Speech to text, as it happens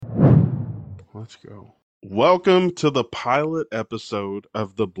Let's go. Welcome to the pilot episode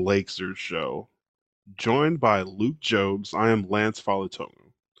of the Blakesers Show. Joined by Luke Jobs, I am Lance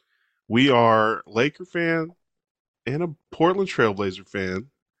Falatongo. We are Laker fan and a Portland Trailblazer fan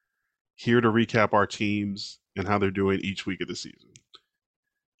here to recap our teams and how they're doing each week of the season.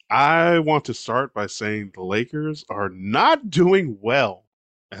 I want to start by saying the Lakers are not doing well,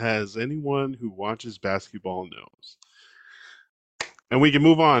 as anyone who watches basketball knows. And we can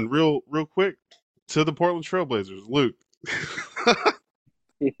move on real quick to the Portland Trailblazers. Luke.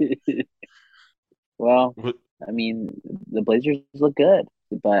 Well, What- I mean, the Blazers look good,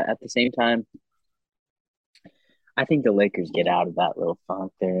 but at the same time, I think the Lakers get out of that little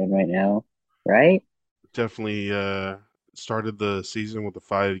funk they're in right now, right? Definitely started the season with a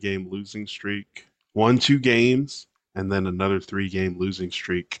 5 game losing streak, won 2 games, and then another 3 game losing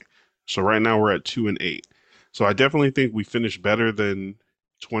streak. So right now we're at 2-8. So I definitely think we finished better than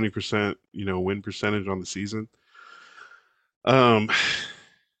 20%, win percentage on the season. Um,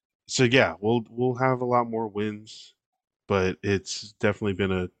 so yeah, we'll have a lot more wins, but it's definitely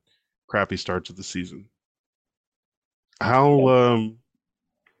been a crappy start to the season. How Yep. um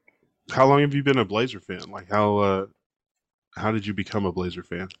how long have you been a Blazer fan? Like how did you become a Blazer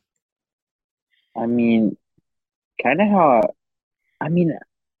fan? I mean, kind of how I mean,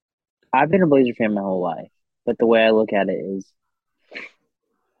 I've been a Blazer fan my whole life, but the way I look at it is,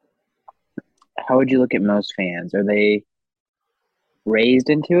 how would you look at most fans? Are they raised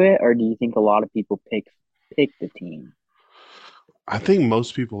into it, or do you think a lot of people pick the team? I think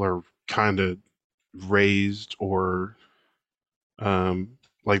most people are kind of raised or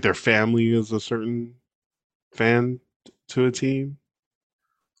like their family is a certain fan to a team.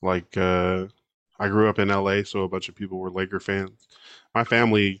 Like I grew up in LA, so a bunch of people were Laker fans. My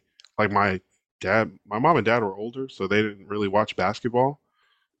family, like my mom and dad were older, so they didn't really watch basketball.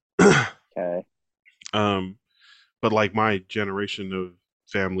 Okay. um, but like my generation of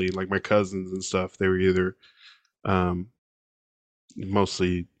family, like my cousins and stuff, they were either um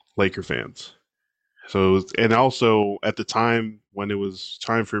mostly Laker fans. So it was, and also at the time when it was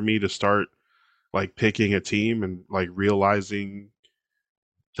time for me to start like picking a team and like realizing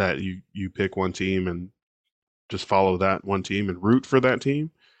that you pick one team and just follow that one team and root for that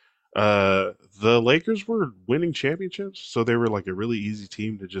team. The Lakers were winning championships, so they were like a really easy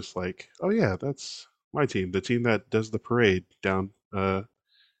team to just like, oh yeah, that's my team, the team that does the parade down in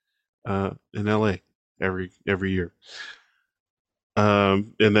LA every year.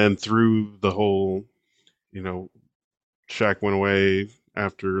 And then through the whole, you know, Shaq went away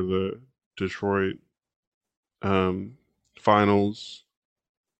after the Detroit um, finals,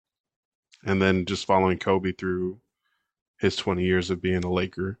 and then just following Kobe through his 20 years of being a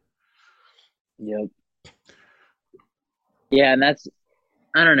Laker. Yep. Yeah, and that's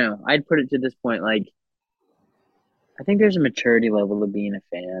I don't know. I'd put it to this point, like I think there's a maturity level of being a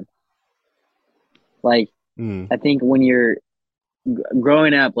fan. Like Mm, I think when you're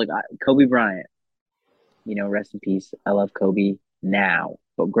growing up, like Kobe Bryant, rest in peace. I love Kobe now,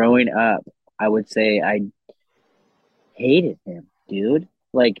 but growing up, I would say I hated him, dude.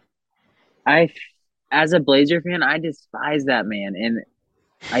 Like I, as a Blazer fan, I despise that man, and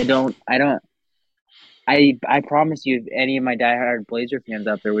I promise you, if any of my diehard Blazer fans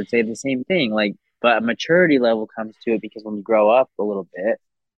out there would say the same thing, like, but a maturity level comes to it because when you grow up a little bit,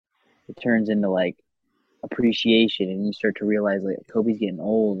 it turns into like appreciation, and you start to realize like Kobe's getting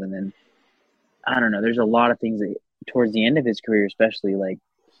old, and then I don't know. There's a lot of things that towards the end of his career, especially like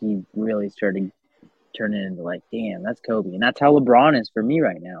he really started turning into like, damn, that's Kobe, and that's how LeBron is for me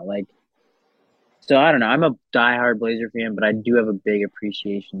right now. Like, so I don't know. I'm a diehard Blazer fan, but I do have a big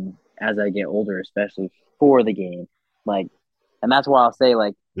appreciation as I get older, especially for the game. Like, and that's why I'll say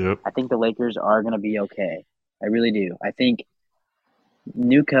like, yep. I think the Lakers are gonna be okay. I really do. I think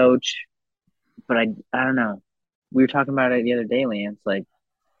new coach, but I don't know. We were talking about it the other day, Lance. Like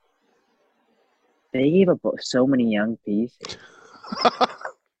they gave up so many young pieces.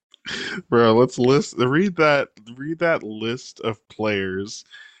 Bro, let's read that list of players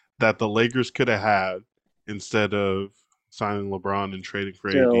that the Lakers could have had instead of signing LeBron and trading for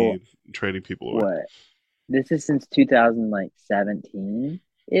AD So and trading people away. what? This is since 2000 like 17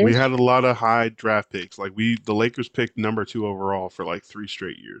 We had ish. a lot of high draft picks. Like the Lakers picked number 2 overall for like 3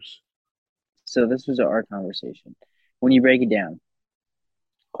 straight years. So this was our conversation. When you break it down,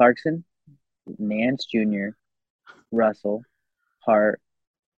 Clarkson, Nance Jr., Russell, Hart,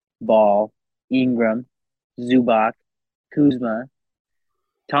 Ball, Ingram, Zubac, Kuzma,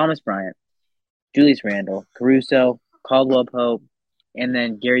 Thomas Bryant, Julius Randle, Caruso, Caldwell Pope, and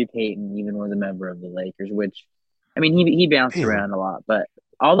then Gary Payton even was a member of the Lakers, which I mean he bounced Damn. around a lot, but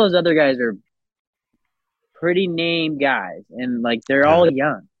all those other guys are pretty named guys, and like they're Yeah. all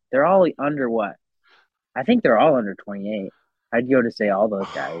young. They're all under what? I think they're all under 28. I'd go to say all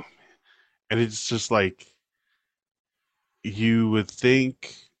those guys. And it's just like you would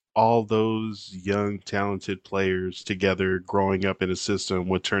think all those young, talented players together growing up in a system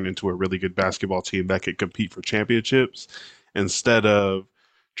would turn into a really good Yep. basketball team that could compete for championships instead of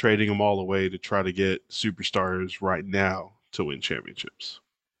trading them all away to try to get superstars right now to win championships.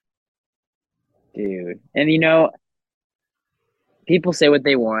 Dude. And people say what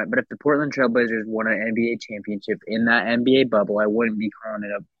they want, but if the Portland Trailblazers won an NBA championship in that NBA bubble, I wouldn't be calling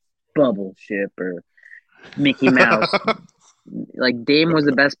it a bubble ship or Mickey Mouse. Like Dame was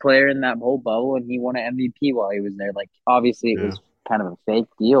the best player in that whole bubble, and he won an MVP while he was there. Like obviously it Yeah. was kind of a fake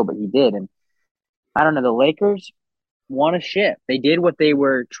deal, but he did. And I don't know, the Lakers won a ship. They did what they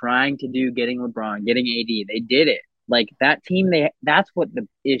were trying to do, getting LeBron, getting AD. They did it. Like that team, that's what the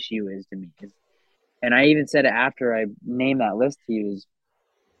issue is to me. And I even said it after I named that list to you is,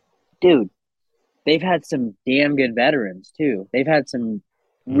 dude, they've had some damn good veterans too. They've had some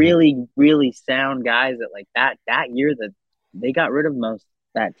Mhm. really, really sound guys that like that year that they got rid of most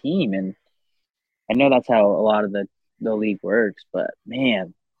that team. And I know that's how a lot of the league works, but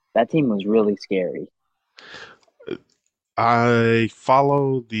man, that team was really scary. I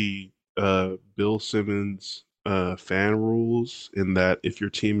follow the Bill Simmons fan rules in that if your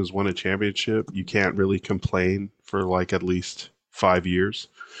team has won a championship, you can't really complain for like at least 5 years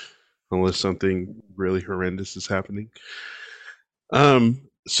unless something really horrendous is happening.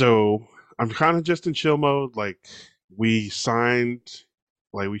 So I'm kind of just in chill mode. Like we signed,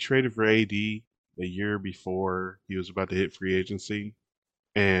 like we traded for AD a year before he was about to hit free agency,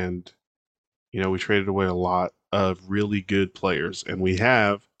 and we traded away a lot of really good players, and we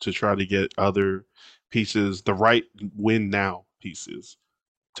have to try to get other pieces, the right win now pieces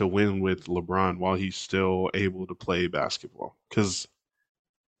to win with LeBron while he's still able to play basketball. Because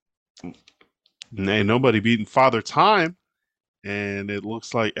ain't nobody beating Father Time, and it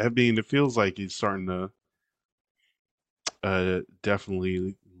looks like, it feels like he's starting to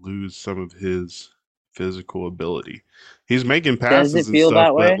definitely lose some of his physical ability. He's making Does passes it and feel stuff,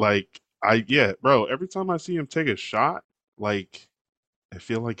 that but way? like yeah, bro, every time I see him take a shot, like I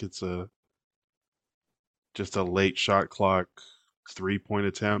feel like it's a just a late shot clock 3 point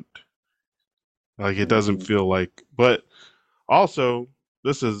attempt. Like it doesn't Mm-hmm. feel like, but also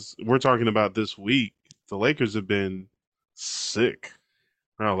we're talking about this week. The Lakers have been sick.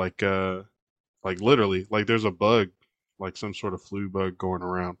 No, like literally, like there's a bug, like some sort of flu bug going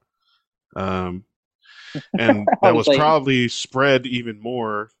around. Um, and I that was was like, probably spread even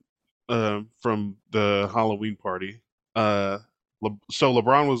more from the Halloween party. Uh, so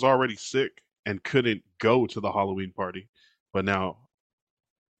LeBron was already sick and couldn't go to the Halloween party, but now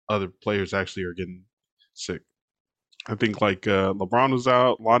other players actually are getting sick. I think like LeBron was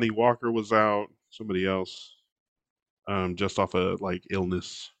out, Lonnie Walker was out, somebody else, just off of like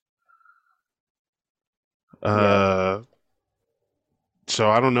illness. yeah. Uh, so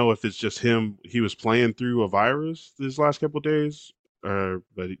I don't know if it's just him. He was playing through a virus these last couple of days,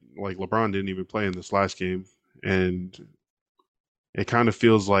 but like LeBron didn't even play in this last game, and it kind of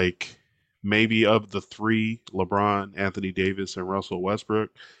feels like maybe of the three, LeBron, Anthony Davis, and Russell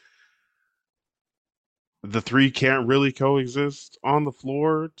Westbrook, the three can't really coexist on the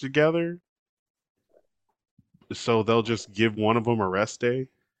floor together. So they'll just give one of them a rest day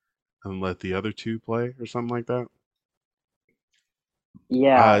and let the other two play or something like that.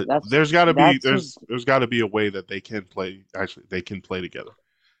 Yeah, There's got to be that's just there's got to be a way that they can play. Actually, they can play together,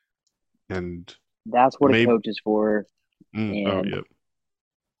 and that's what a maybe. coach is for. Oh And yeah.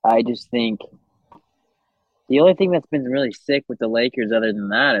 I just think the only thing that's been really sick with the Lakers, other than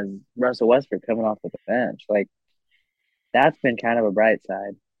that, is Russell Westbrook coming off the bench. Like that's been kind of a bright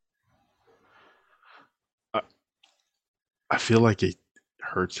side. I, I feel like it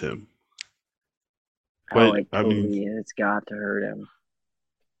hurts him, Oh, but it I mean, totally it's got to hurt him.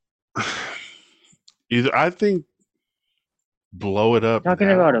 either I think blow it up Talking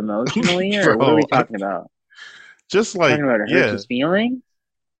about now, emotionally, or what are we bro. talking about? Just Talking like about it hurts yeah, his feelings?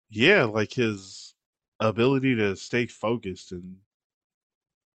 yeah, like his ability to stay focused and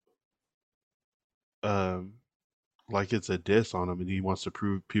um like it's a diss on him and he wants to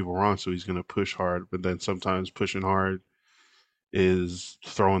prove people wrong, so he's gonna push hard, but then sometimes pushing hard is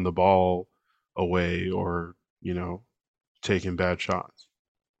throwing the ball away or, taking bad shots.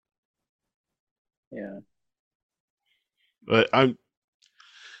 Yeah. But I'm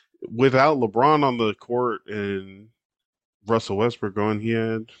without LeBron on the court and Russell Westbrook going, he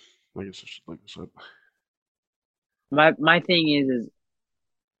had like I said, My thing is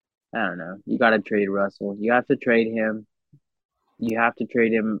I don't know. You got to trade Russell. You have to trade him. You have to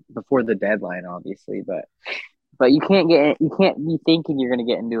trade him before the deadline, obviously, but you can't be thinking you're going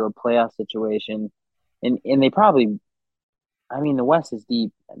to get into a playoff situation, and they probably. I mean, the West is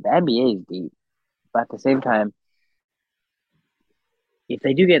deep. The NBA is deep, but at the same time, if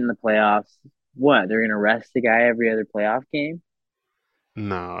they do get in the playoffs, what they're going to rest the guy every other playoff game?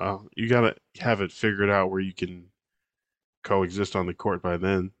 No, you gotta have it figured out where you can coexist on the court by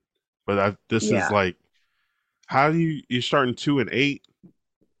then. But this is Yeah, like, how do you're starting 2-8?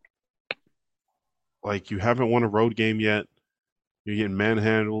 Like you haven't won a road game yet. You're getting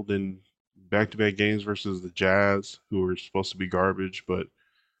manhandled in back-to-back games versus the Jazz, who are supposed to be garbage, but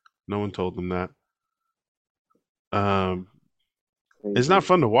no one told them that. Um, it's not crazy.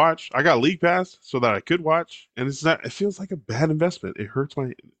 fun to watch. I got League Pass so that I could watch, and it's not. It feels like a bad investment. It hurts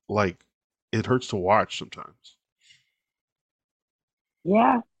my like. It hurts to watch sometimes.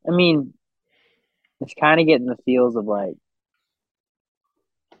 Yeah, I mean, it's kind of getting the feels of like.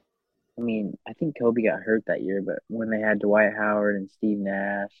 I mean, I think Kobe got hurt that year, but when they had Dwight Howard and Steve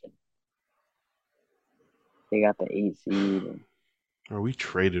Nash, and they got the 8 seed, and Are we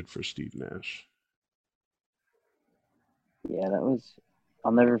traded for Steve Nash? yeah, that was.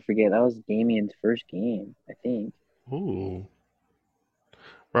 I'll never forget. That was Damien's first game, I think. Ooh,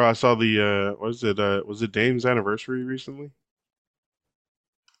 bro, I saw the was it Dame's anniversary recently?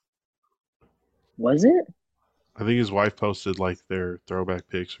 Was it? I think his wife posted like their throwback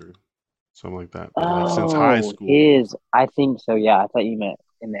pics or something like that. But like since high Oh, school, his. I think so. Yeah, I thought you meant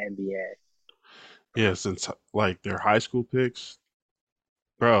in the NBA. yeah, since like their high school pics,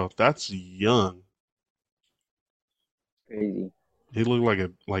 bro, that's young. Crazy. He looked like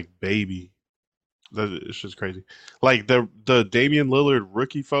a baby. That it's just crazy. Like the Damian Lillard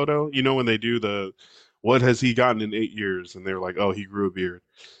rookie photo, you know when they do the what has he gotten in 8 years, and they're like, oh, he grew a beard.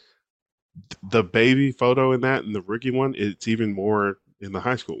 The baby photo in that and the rookie one, it's even more in the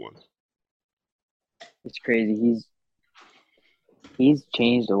high school one. It's crazy. He's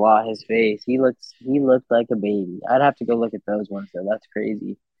changed a lot. His face. He looked like a baby. I'd have to go look at those ones though. That's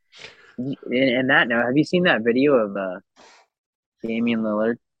crazy. And that note, have you seen that video of Damian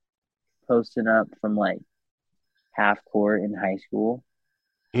Lillard posting up from like half court in high school?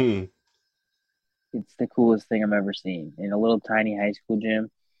 Mm. It's the coolest thing I've ever seen. In a little tiny high school gym,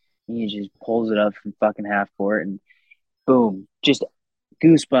 he just pulls it up from fucking half court and boom, just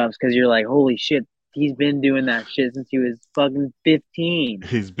goosebumps because you're like, holy shit, he's been doing that shit since he was fucking 15.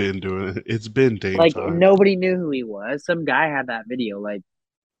 He's been doing it. It's been Dame Like time. nobody knew who he was. Some guy had that video. Like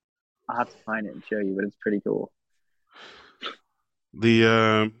I'll have to find it and show you, but it's pretty cool.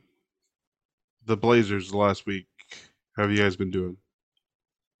 The the Blazers last week. How have you guys been doing?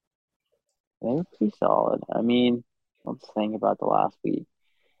 They were pretty solid. I mean, let's think about the last week.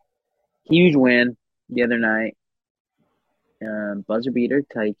 Huge win the other night. Buzzer beater,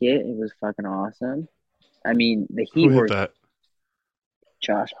 take it. It was fucking awesome. I mean, the Who Heat hit were that?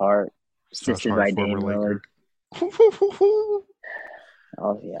 Josh Hart, Josh assisted Hart, by former Dame Lillard. Laker.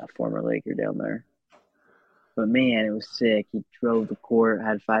 Oh yeah, former Laker down there. But man, it was sick. He drove the court,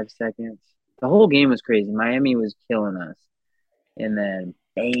 had 5 seconds. The whole game was crazy. Miami was killing us, and then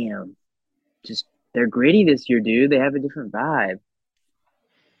bam, just they're gritty this year, dude. They have a different vibe.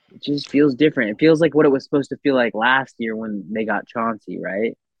 It just feels different. It feels like what it was supposed to feel like last year when they got Chauncey,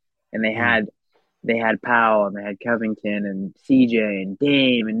 right? And Mm. they had Powell and they had Covington and CJ and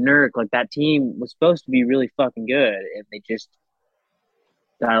Dame and Nurk. Like that team was supposed to be really fucking good, and they just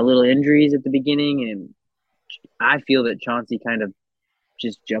got a little injuries at the beginning. And I feel that Chauncey kind of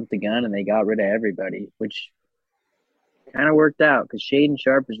just jumped the gun and they got rid of everybody, which kind of worked out because Shaden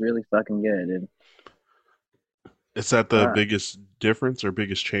Sharp is really fucking good. And Is that the uh, biggest difference or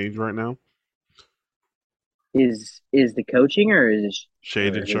biggest change right now? is the coaching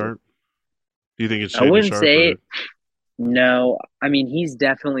Shade or and his? Sharp? Do you think it's I Shade and wouldn't Sharp say or no. I mean, he's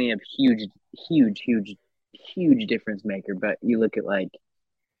definitely a huge difference maker. But you look at like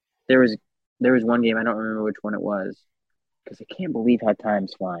there was there was one game I don't remember which one it was because I can't believe how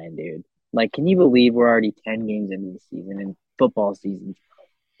time's flying, dude. Like, can you believe we're already 10 games into the season and football season?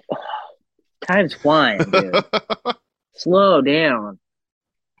 Oh, time's flying, dude. Slow down.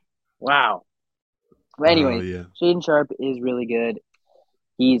 Wow. But Oh anyways, yeah. Shaden Sharp is really good.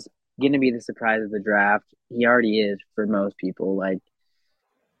 He's gonna be the surprise of the draft. He already is for most people. Like,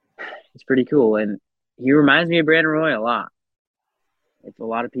 it's pretty cool, and he reminds me of Brandon Roy a lot. If a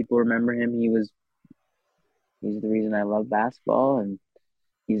lot of people remember him, he's the reason I love basketball, and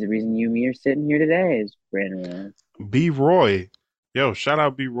he's the reason you and me are sitting here today. Is Brandon Roy? B Roy. Yo, shout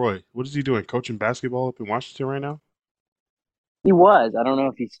out B Roy. What is he doing? Coaching basketball up in Washington right now? He was. I don't know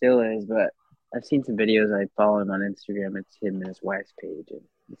if he still is, but I've seen some videos. I follow him on Instagram. It's him and his wife's page, and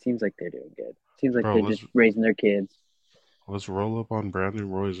it seems like they're doing good. Seems like Bro, they're just raising their kids. let's roll up on Brandon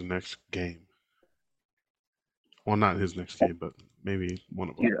Roy's next game. Well, not his next game, but maybe one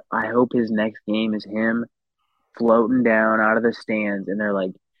of them. Dude, I hope his next game is him floating down out of the stands, and they're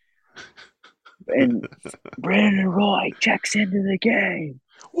like, and Brandon Roy checks into the game.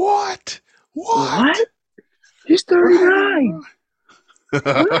 What? What? What? He's Brandon 39. Roy.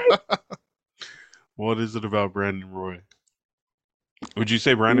 What? What is it about Brandon Roy? Would you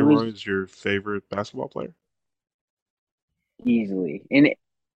say He Brandon Roy was is your favorite basketball player? easily. And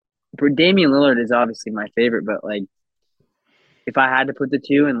for Damian Lillard is obviously my favorite, but like if I had to put the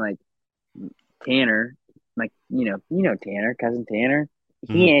two in like Tanner, like Tanner, cousin Tanner.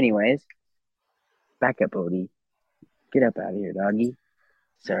 Hmm. Anyways, back up, Odie. Get up out of here, doggy.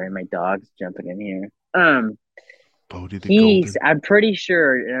 Sorry, my dog's jumping in here. Bodie the Golden. I'm pretty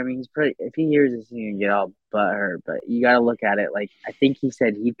sure. I mean, he's pretty. If he hears this, he's gonna get all butthurt. But you got to look at it. Like I think he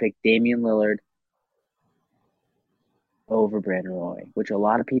said he picked Damian Lillard over Brandon Roy, which a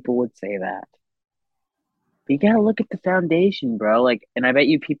lot of people would say that. But you got to look at the foundation, bro. Like, and I bet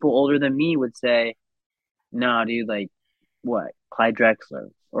you people older than me would say, "No, dude. Like, what? Clyde Drexler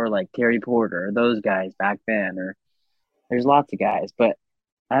or like Terry Porter or those guys back then, or there's lots of guys, but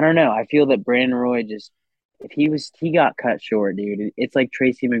I don't know. I feel that Brandon Roy just if he got cut short, dude. It's like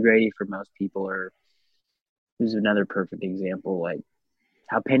Tracy McGrady for most people, or who's another perfect example. Like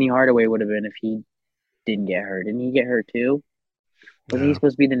how Penny Hardaway would have been if he didn't get hurt. Didn't he get hurt too? Wasn't he Yeah.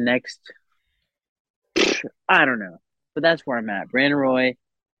 supposed to be the next? I don't know, but that's where I'm at. Brandon Roy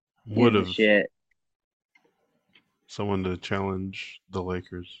Would is the have shit. someone to challenge the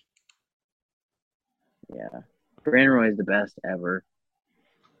Lakers. Yeah, Brandon Roy is the best ever.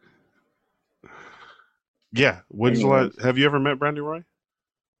 Yeah. When's the last? Anyways, Have you ever met Brandon Roy?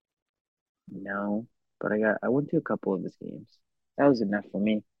 no, but I went to a couple of his games. That was enough for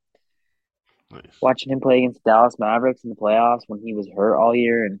me. Nice. Watching him play against Dallas Mavericks in the playoffs when he was hurt all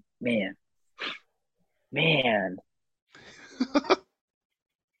year, and man,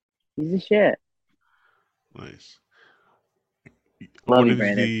 he's the shit. Nice. Love What you, is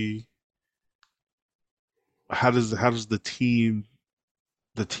Brandon. the? How does the team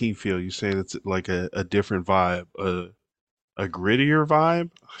feel? You saying it's like a different vibe, a grittier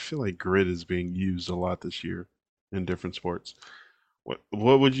vibe? I feel like grit is being used a lot this year in different sports.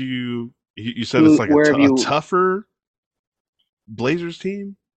 What would you said it's Who, like where have a you? tougher Blazers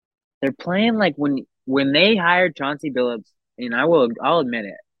team? They're playing like when they hired Chauncey Billups, and I'll admit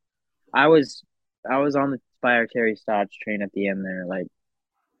it. I was I was on the Fire Terry Stotts train at the end there. Like,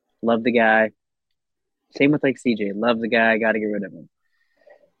 love the guy. Same with like CJ. Love the guy. Got to get rid of him.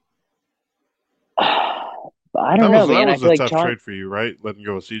 But I That don't was know, that man. I was a feel like tough Chauncey. trade for you, right? Letting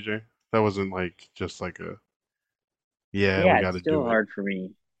go of CJ. That wasn't like just like a yeah, we Yeah, got it's to still do it. hard for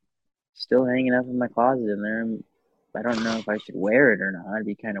me. Still hanging up in my closet in there. I don't know if I should wear it or not. It'd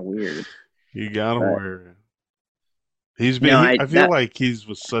be kind of weird. You gotta But wear it. He's been. no, I feel like he's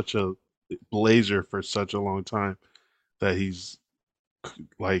was such a Blazer for such a long time that he's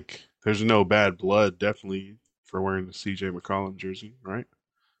like. There's no bad blood, definitely, for wearing the CJ McCollum jersey, right?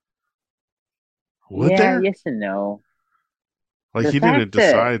 Would yeah, there? yes and no. Like The he fact didn't that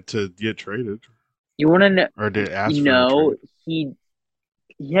decide to get traded you want to know, or did ask you for a know, trade.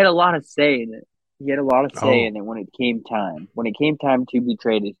 he had a lot of say in it. He had a lot of say Oh, in it when it came time. When it came time to be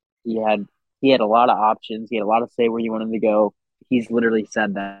traded, he had a lot of options. He had a lot of say where he wanted to go. He's literally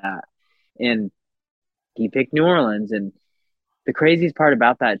said that, and he picked New Orleans. And the craziest part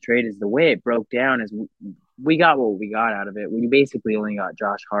about that trade is the way it broke down. Is we got what we got out of it. We basically only got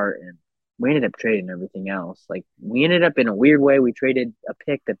Josh Hart, and we ended up trading everything else. Like we ended up in a weird way. We traded a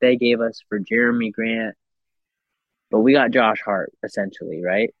pick that they gave us for Jeremy Grant, but we got Josh Hart essentially,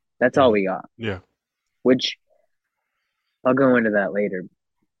 right? That's all mhm. we got. Yeah. Which I'll go into that later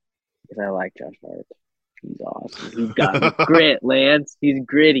because I like Josh Hart. He's awesome. He's got grit, Lance. He's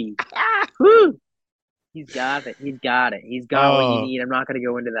gritty. Woo! He's got it. He's got it. He's got what you Oh, need. I'm not going to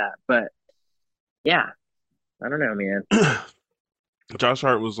go into that, but yeah, I don't know, man. Josh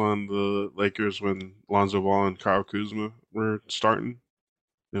Hart was on the Lakers when Lonzo Ball and Kyle Kuzma were starting.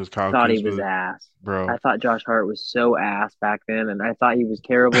 It was Kyle Thought he was Kuzma, ass. I bro. thought Josh Hart was so ass back then, and I thought he was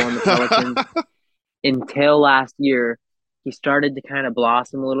terrible on the Pelicans until last year. He started to kind of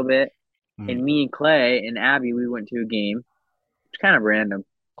blossom a little bit. Mm. And me and Clay and Abby, we went to a game. It's kind of random.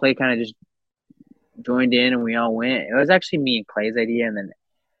 Clay kind of just joined in, and we all went. It was actually me and Clay's idea, and then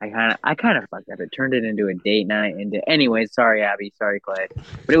I kind of fucked up. It turned it into a date night. Anyways, sorry Abby, sorry Clay,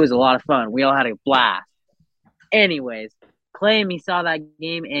 but it was a lot of fun. We all had a blast. Anyways, Clay and me saw that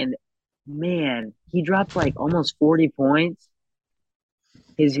game, and man, he dropped like almost 40 points.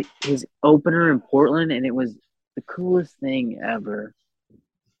 His opener in Portland, and it was the coolest thing ever.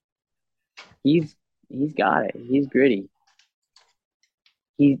 He's he's got it. He's gritty.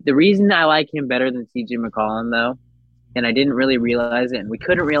 He the reason I like him better than CJ McCollum though, and I didn't really realize it, and we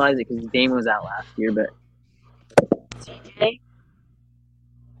couldn't realize it because Dame was out last year, but CJ,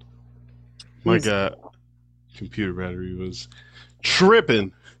 My he's God, computer battery was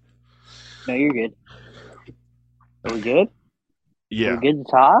tripping. no, you're good. Are we good? Are we Yeah. good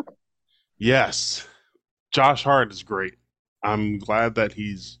to talk? Yes. Josh Hart is great. I'm glad that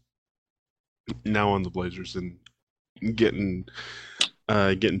he's now on the Blazers and getting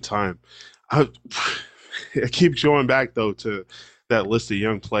getting time. I, I keep going back though to that list of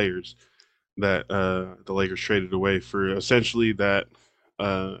young players that the Lakers traded away for essentially that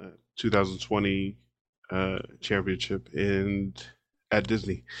uh, 2020 championship and at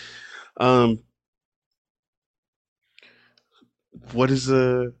Disney. Um, what is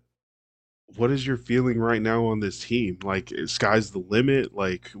what is your feeling right now on this team? Like, sky's the limit.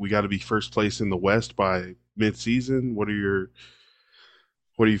 Like, we got to be first place in the West by mid-season. What are you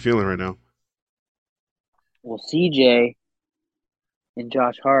feeling right now? Well, CJ and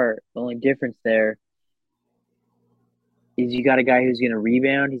Josh Hart, the only difference there is you got a guy who's going to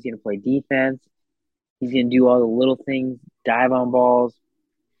rebound. He's going to play defense. He's going to do all the little things, dive on balls.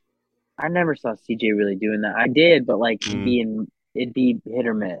 I never saw CJ really doing that. I did, but like Mm, it'd be hit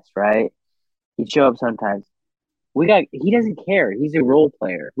or miss, right? He'd show up sometimes. He doesn't care. He's a role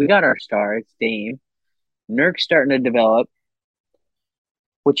player. We got our star. It's Dame. Nurk's starting to develop,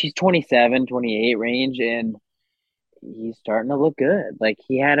 which he's 27, 28 range, and he's starting to look good. Like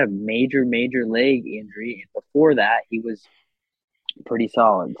he had a major leg injury, and before that, he was pretty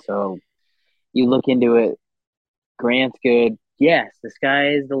solid. So you look into it. Grant's good. Yes, the sky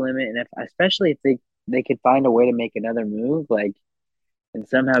is the limit, and if especially if they could find a way to make another move, like and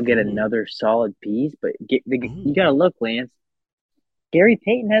somehow get ooh, another solid piece. But you got ooh. to look, Lance. Gary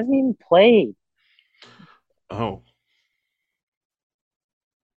Payton hasn't even played, Oh,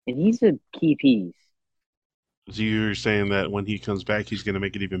 and he's a key piece. so you're saying that when he comes back, he's going to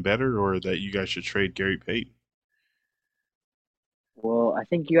make it even better, or that you guys should trade Gary Payton? Well, I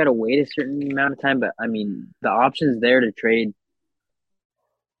think you got to wait a certain amount of time, but I mean, the option's there to trade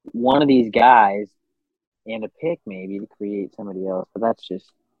one of these guys and a pick maybe to create somebody else, but that's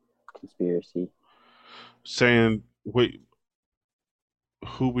just conspiracy. Saying, wait,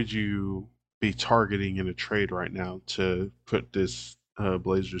 who would you be targeting in a trade right now to put this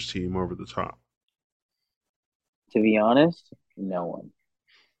Blazers team over the top? To be honest, no one.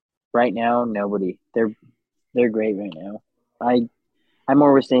 Right now, nobody. They're great right now. I I'm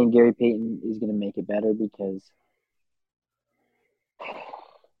more saying Gary Payton is going to make it better because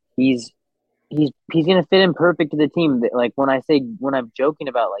he's he's going to fit in perfect to the team. Like when I'm joking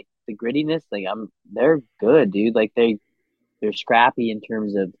about like the grittiness, like they're good, dude. Like they're scrappy in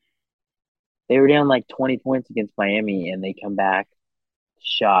terms of they were down like 20 points against Miami and they come back,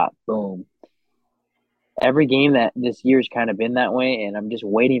 shot, boom. Every game that this year's kind of been that way, and I'm just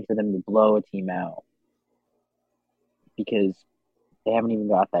waiting for them to blow a team out because they haven't even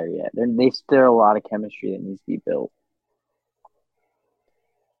got there yet. They still a lot of chemistry that needs to be built.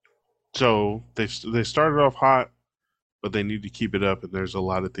 So they started off hot, but they need to keep it up, and there's a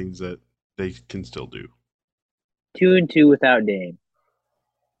lot of things that they can still do. 2-2 without Dame.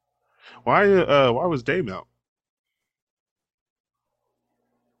 Why was Dame out?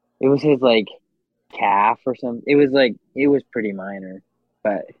 It was his like calf or something. It was pretty minor,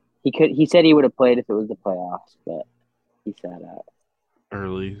 but he said he would have played if it was the playoffs, but he sat out,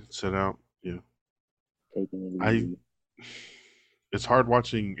 Early set out. Yeah. taking it I easy. it's hard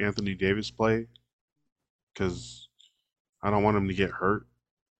watching Anthony Davis play because I don't want him to get hurt,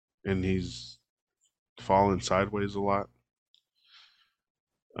 and he's falling sideways a lot.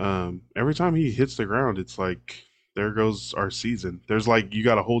 Every time he hits the ground, it's like there goes our season. There's like you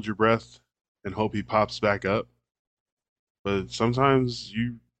got to hold your breath and hope he pops back up. But sometimes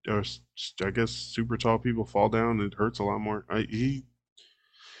I guess, super tall people fall down. And it hurts a lot more.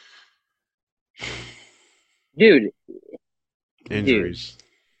 Dude, dude, Injuries.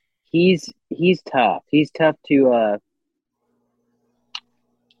 he's tough. He's tough to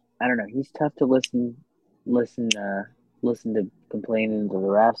I don't know. He's tough to listen listen to complaining to the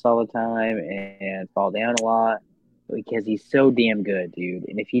refs all the time and fall down a lot because he's so damn good, dude.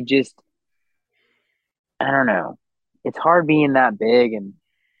 And if he just I don't know. It's hard being that big and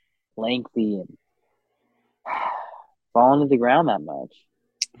lengthy and falling to the ground that much.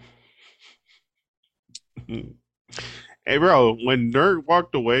 Hey, bro, when Nerd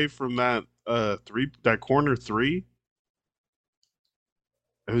walked away from that that corner three,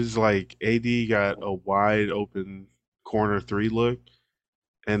 it was like AD got a wide open corner three look,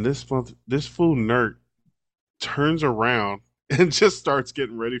 and this fool Nerd turns around and just starts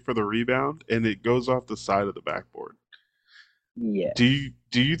getting ready for the rebound, and it goes off the side of the backboard. Yes.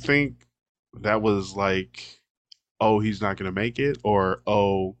 Do you think that was like, oh, he's not gonna make it, or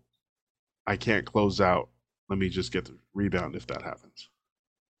oh, I can't close out. Let me just get the rebound if that happens.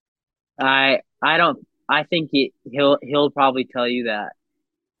 I don't I think he'll probably tell you that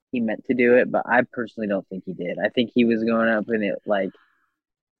he meant to do it, but I personally don't think he did. I think he was going up in it like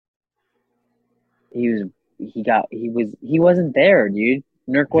he was he wasn't there, dude.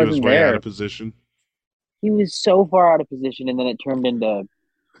 Nurk He was wasn't way out of there. position. He was so far out of position, and then it turned into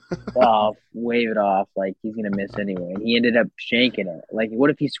wave it off like he's gonna miss anyway. And he ended up shanking it. Like, what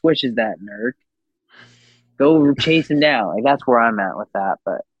if he swishes that, Nurk? Go chase him down. Like, that's where I'm at with that.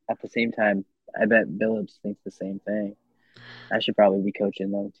 But at the same time, I bet Billups thinks the same thing. I should probably be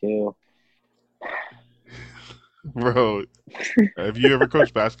coaching them too. Bro, have you ever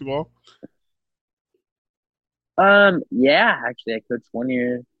coached basketball? Yeah, actually, I coached 1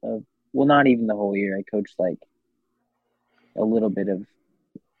 year of, well, not even the whole year. I coached like a little bit of,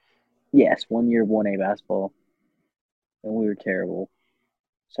 yes, 1 year of 1A basketball, and we were terrible.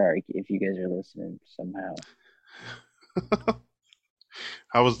 Sorry if you guys are listening somehow.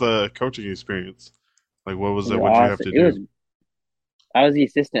 How was the coaching experience? Like, what was It it? was What'd you have awesome. to It do? was, I was the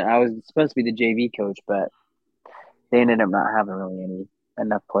assistant. I was supposed to be the JV coach, but they ended up not having really any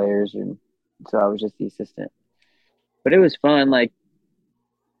enough players, and so I was just the assistant. But it was fun. Like,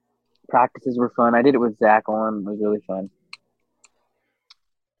 practices were fun. I did it with Zach on. It was really fun.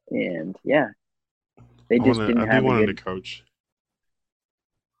 And yeah, they just didn't I be have a wanting to good. coach.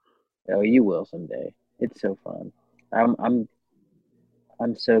 Oh, you will someday. It's so fun. I'm I'm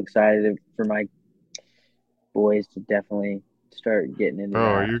I'm so excited for my boys to definitely start getting into Bro,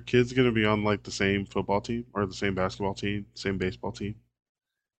 are that. your kids gonna be on like the same football team or the same basketball team, same baseball team?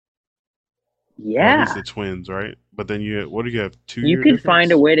 Well, at least Yeah, the twins, right? But then what do you have? two you year could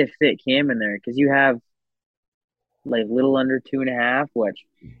find a difference? way to fit Cam in there because you have like little under 2.5.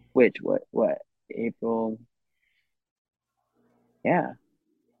 What April? Yeah,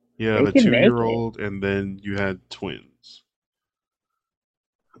 You have they a can two make year it. old, and then you had twins.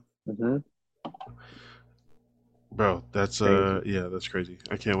 Mm-hmm. Bro, It's that's crazy. yeah, that's crazy.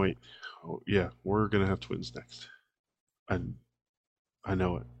 I can't wait. Oh, yeah, we're gonna have twins next. I I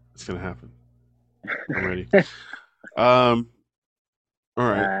know it. It's gonna happen. I'm ready. Um, all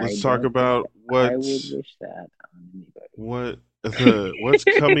right, I let's talk don't think about I would wish that on anybody. what's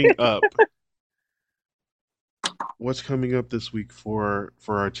coming up. What's coming up this week for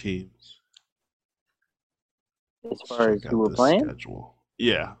our teams? As Let's far as check who out we're the playing, schedule.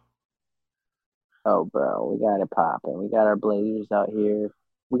 Yeah. oh, bro, we got it popping. We got our Blazers out here.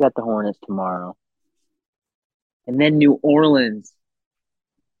 We got the Hornets tomorrow. And then New Orleans.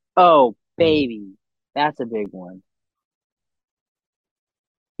 Oh, Mm. baby. That's a big one.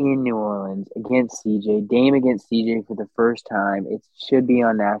 In New Orleans against CJ. Dame against CJ for the first time. It should be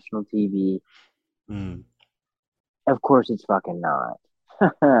on national TV. Mm. Of course, it's fucking not.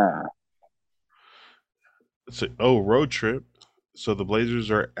 Oh, road trip. So the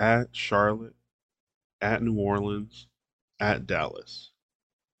Blazers are at Charlotte, at New Orleans, at Dallas.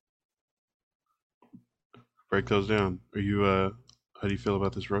 Break those down. Are you how do you feel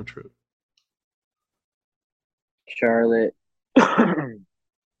about this road trip? Charlotte. 3-0,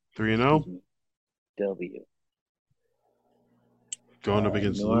 Excuse me. W. going up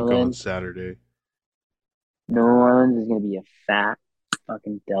against New Luca on Orleans. Saturday. New Orleans is going to be a fat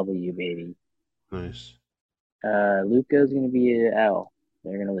fucking W, baby. Nice. Luca is going to be a L.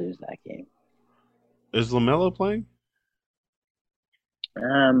 They're going to lose that game. Is LaMelo playing?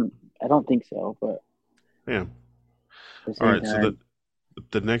 I don't think so, but Damn. at the All same right, so time,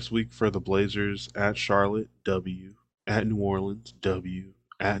 the next week for the Blazers at Charlotte, W. At New Orleans, W.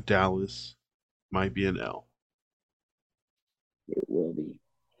 At Dallas, might be an L, it will be.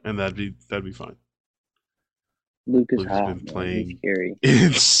 and that'd be fine. Luca's Luke's hot, been man. He's playing scary.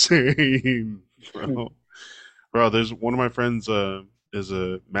 insane, bro. Bro, there's one of my friends is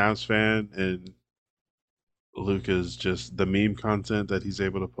a Mavs fan, and Luca's just the meme content that he's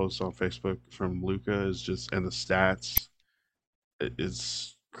able to post on Facebook from Luca is just and the stats.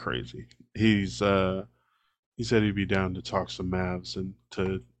 It's crazy. He said he'd be down to talk some Mavs and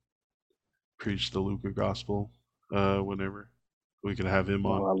to preach the Luca gospel whenever we could have him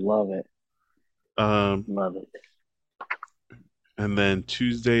Oh, on. I love it. Um, Love it. and then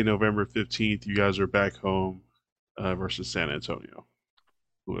Tuesday, November 15th, you guys are back home versus San Antonio,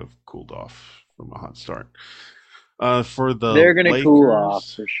 who have cooled off from a hot start. For the They're gonna cool off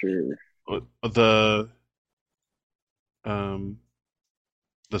Lakers, for sure. the um,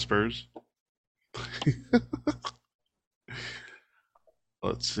 the Spurs.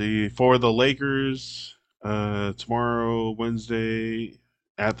 Let's see. For the Lakers, tomorrow, Wednesday,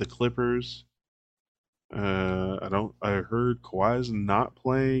 at the Clippers. I don't. I heard Kawhi's not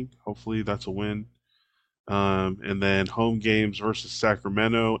playing. Hopefully, that's a win. And then home games versus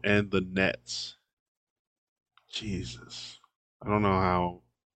Sacramento and the Nets. Jesus, I don't know how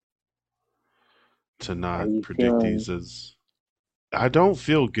to How not you predict feeling? these as. I don't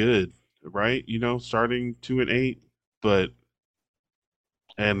feel good, right? Starting 2-8, but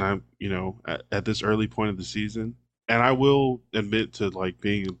and I'm, at this early point of the season, and I will admit to like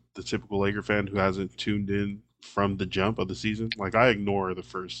being the typical Laker fan who hasn't tuned in from the jump of the season. Like I ignore the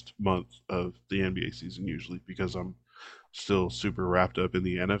first month of the NBA season usually because I'm still super wrapped up in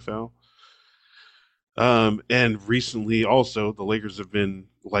the NFL. And recently also the Lakers have been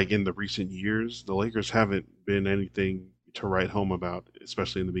like in the recent years, the Lakers haven't been anything to write home about,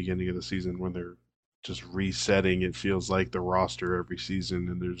 especially in the beginning of the season when they're just resetting. It feels like the roster every season,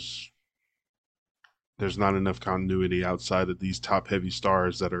 and there's not enough continuity outside of these top heavy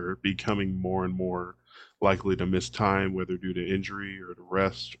stars that are becoming more and more likely to miss time, whether due to injury or to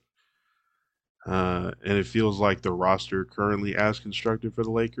rest. And it feels like the roster currently as constructed for the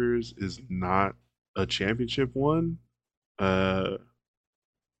Lakers is not a championship one, uh,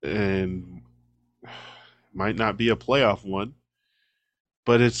 and might not be a playoff one.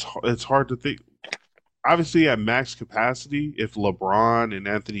 But it's hard to think. Obviously, at max capacity, if LeBron and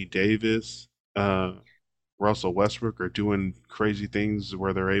Anthony Davis, uh, Russell Westbrook are doing crazy things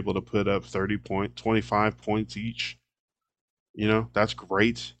where they're able to put up 25 points each, that's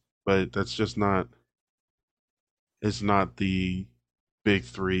great, but that's just not it's not the big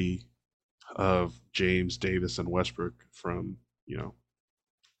three of James, Davis, and Westbrook from,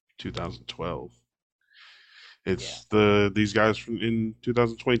 2012. Yeah. It's these guys from in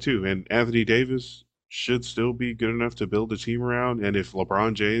 2022, and Anthony Davis should still be good enough to build a team around. And if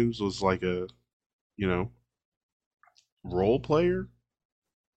LeBron James was like a, you know, role player,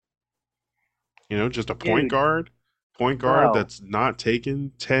 just a Dude, point guard bro. that's not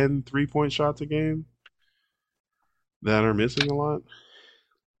taking 10 3-point shots a game that are missing a lot.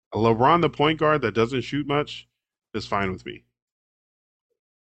 A LeBron, the point guard that doesn't shoot much, is fine with me.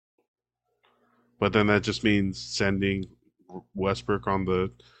 But then that just means sending Westbrook on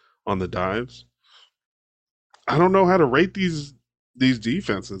the dives. I don't know how to rate these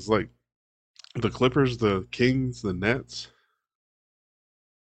defenses. Like the Clippers, the Kings, the Nets.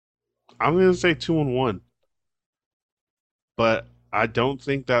 I'm gonna say 2-1, but I don't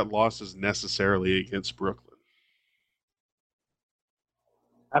think that loss is necessarily against Brooklyn.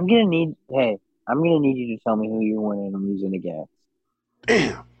 Hey, I'm gonna need you to tell me who you're winning and losing against.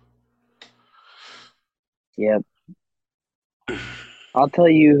 Damn. Yep. I'll tell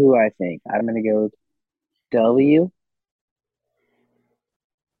you who I think. I'm gonna go W.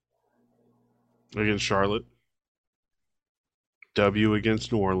 Against Charlotte, W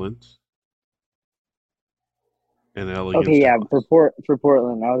against New Orleans, and L Okay, against yeah, Dallas. for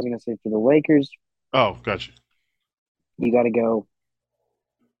Portland, I was gonna say for the Lakers, Oh, gotcha. you gotta go.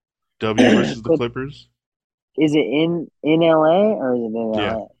 W versus the Clip. Clippers. Is it in LA or is it in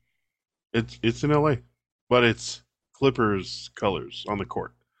Yeah, LA? it's in LA, but it's Clippers colors on the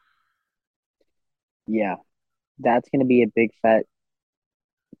court. Yeah, that's gonna be a big fat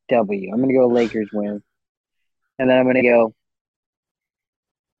W. I'm gonna go Lakers win, and then I'm gonna go.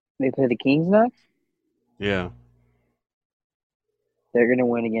 They play the Kings next. Yeah, They're gonna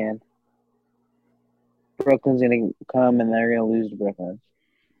win again. Brooklyn's gonna come and they're gonna lose to Brooklyn.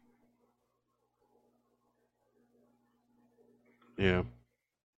 yeah.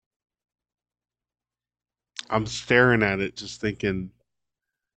 I'm staring at it, just thinking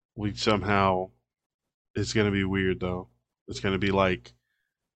we somehow. It's gonna be weird though. It's gonna be like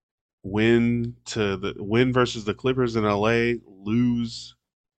win versus the Clippers in LA, lose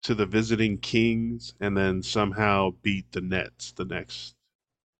to the visiting Kings, and then somehow beat the Nets the next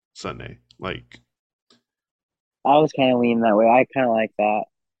Sunday. Like, I was kind of leaning that way. I kind of like that.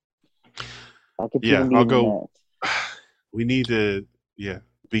 I could see yeah, them I'll beating the go. Nets. We need to, yeah,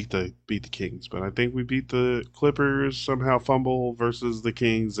 beat the Kings, but I think we beat the Clippers somehow. Fumble versus the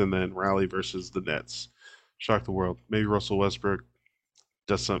Kings, and then rally versus the Nets. Shock the world. Maybe Russell Westbrook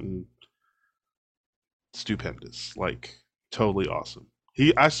does something stupendous, like totally awesome.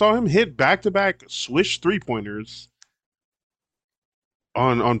 I saw him hit back to back swish 3-pointers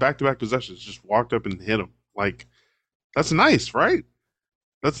on back to back possessions. Just walked up and hit them. Like That's nice, right?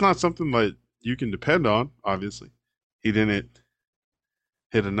 That's not something that you can depend on, obviously. He didn't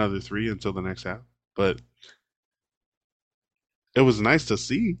hit another three until the next half, but it was nice to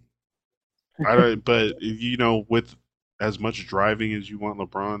see. But with as much driving as you want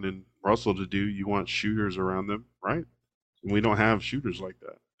LeBron and Russell to do, you want shooters around them, right? And we don't have shooters like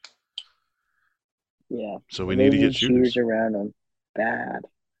that, Yeah, so we they need to get need shooters shooters. around them bad.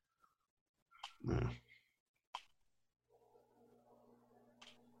 Yeah.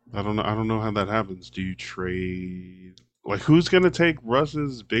 I don't know. I don't know how that happens. Do you trade? Like, who's gonna take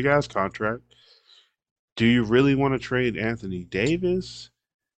Russ's big ass contract? Do you really want to trade Anthony Davis?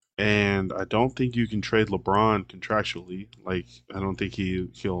 And I don't think you can trade LeBron contractually. Like, I don't think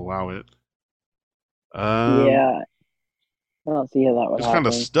he'll allow it. Um, Yeah, I don't see how that would it's kind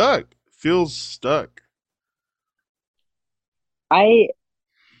of happen. stuck. Feels stuck. I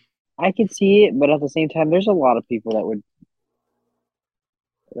I could see it, but at the same time, there's a lot of people that would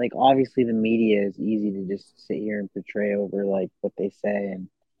like. Obviously, the media is easy to just sit here and portray over like what they say, and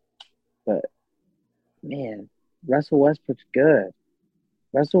but man, Russell Westbrook's good.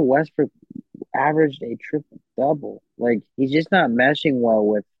 Russell Westbrook averaged a triple double. Like he's just not meshing well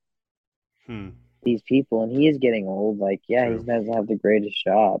with Hmm. these people, and he is getting old. Like, yeah, he True. doesn't have the greatest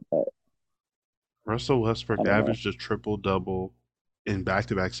shot, but Russell I Westbrook don't know. averaged a triple double in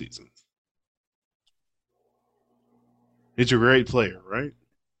back-to-back seasons. He's a great player, right?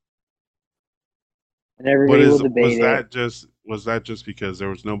 And But everybody will is debate it. was that just because there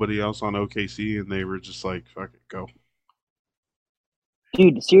was nobody else on OKC and they were just like, fuck it, go.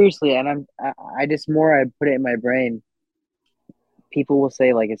 Dude, seriously, and I just more I put it in my brain, people will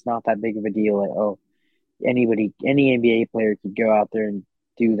say like it's not that big of a deal. Like, oh, any NBA player could go out there and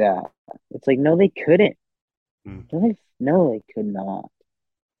do that. It's like, no, they couldn't. Hmm. No, they could not.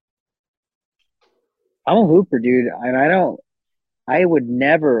 I'm a hooper, dude, and I don't. I would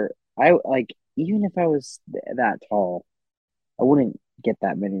never. I like even if I was that tall, I wouldn't get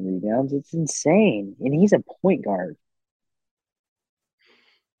that many rebounds. It's insane, and he's a point guard.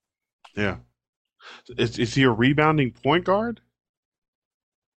 Yeah. Is he a rebounding point guard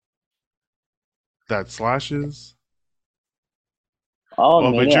that slashes? I'll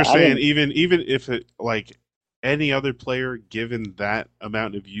Oh, admit but it. you're I saying didn't. even if it like any other player given that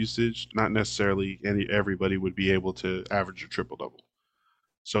amount of usage, not necessarily everybody would be able to average a triple double.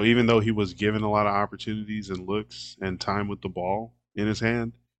 So even though he was given a lot of opportunities and looks and time with the ball in his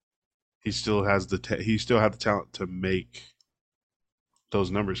hand, he still had the talent to make those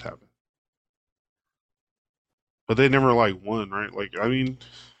numbers happen. But they never like won, right? Like I mean,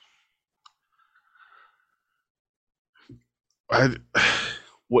 I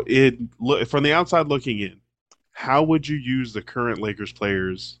what it look from the outside looking in, how would you use the current Lakers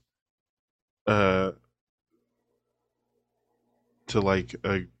players uh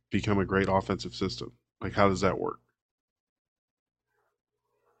to become a great offensive system? Like how does that work?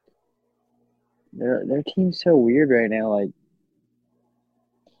 Their team's so weird right now. Like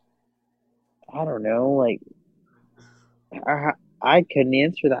I don't know. Like I I couldn't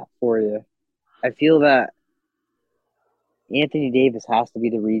answer that for you. I feel that Anthony Davis has to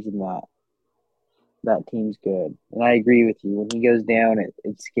be the reason that that team's good. And I agree with you. When he goes down,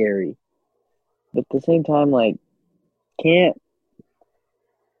 it's scary. But at the same time, like, can't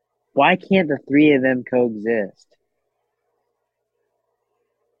why can't the three of them coexist?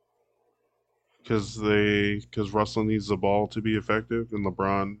 Because Russell needs the ball to be effective and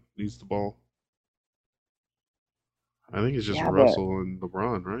LeBron needs the ball. I think it's just Yeah, but Russell and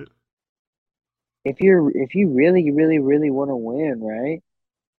LeBron, right? if you really, really, really want to win, right?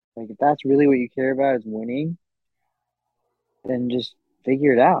 Like if that's really what you care about is winning, then just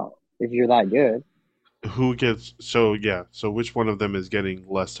figure it out if you're that good. Who gets so yeah, so which one of them is getting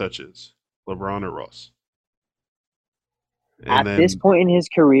less touches? LeBron or Russ? And At this then point in his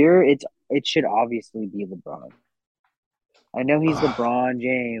career, it should obviously be LeBron. I know he's uh, LeBron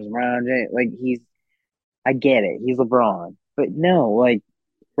James, like I get it, he's LeBron, but no, like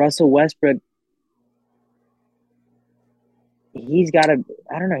Russell Westbrook, he's got to.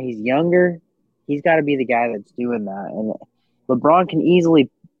 I don't know, he's younger, he's got to be the guy that's doing that, and LeBron can easily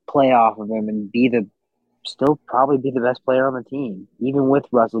play off of him and be the still probably be the best player on the team, even with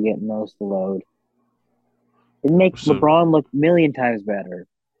Russell getting most of the load. It make so LeBron look a million times better.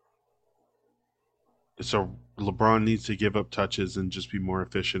 so LeBron needs to give up touches and just be more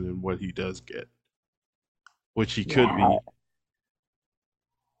efficient in what he does get, which he could Yeah, be,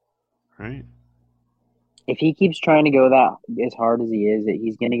 right? if he keeps trying to go that as hard as he is,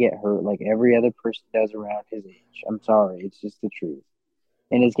 he's gonna get hurt like every other person does around his age. I'm sorry, it's just the truth,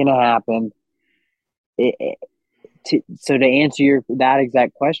 and it's gonna happen. So to answer your that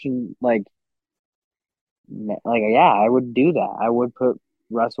exact question, yeah, I would do that. I would put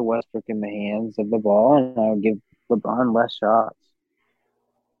Russell Westbrook in the hands of the ball, and I would give LeBron less shots.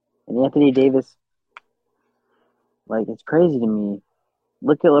 And Anthony Davis, it's crazy to me.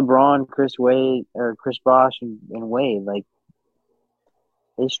 Look at LeBron, Chris Wade, or Chris Bosh, and Wade. Like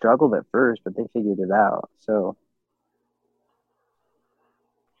they struggled at first, but they figured it out. So,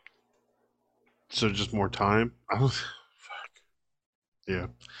 So just more time. I don't, yeah.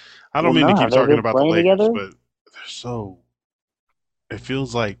 I don't well, mean to no, keep they've talking been about the playing Lakers, together. but they're so. It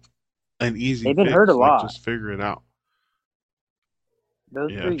feels like an easy They've been hurt a fix. Like lot. just figure it out.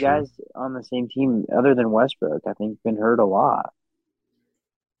 Those Yeah, three true. guys on the same team, other than Westbrook, I think, been hurt a lot.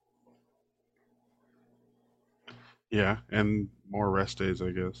 Yeah, and more rest days,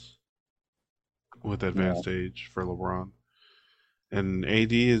 I guess, with Yeah, advanced age for LeBron. And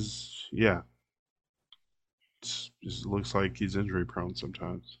AD is, yeah, it looks like he's injury prone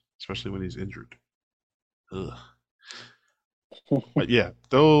sometimes, especially when he's injured. Ugh. But yeah,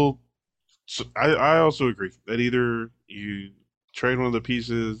 though, so I also agree that either you trade one of the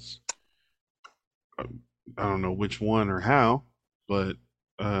pieces, I don't know which one or how, but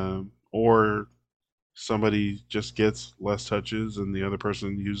or somebody just gets less touches and the other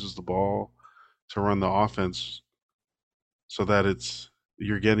person uses the ball to run the offense so that it's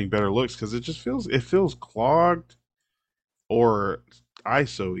you're getting better looks because it feels clogged or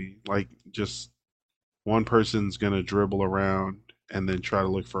ISO-y, like just one person's gonna dribble around and then try to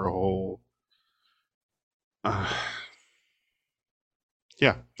look for a hole. Uh,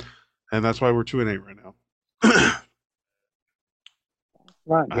 yeah, and that's why we're 2-8 right now.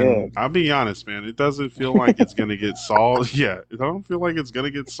 not And good. I'll be honest, man, it doesn't feel like it's gonna get solved. Yeah, I don't feel like it's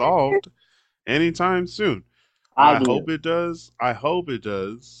gonna get solved anytime soon. I I do. hope it does. I hope it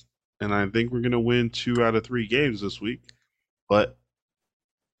does. And I think we're gonna win 2 out of 3 games this week. But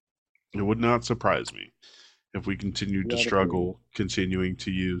it would not surprise me if we continued to 2 out of 3. struggle, continuing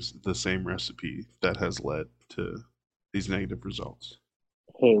to use the same recipe that has led to these negative results.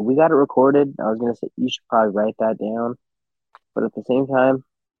 Hey, we got it recorded. I was gonna say you should probably write that down, but at the same time,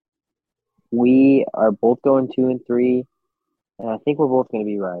 we are both going 2 and 3, and I think we're both gonna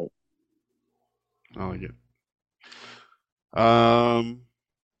be right. I like it. Um,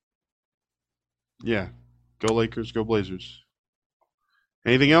 yeah. Go Lakers, go Blazers.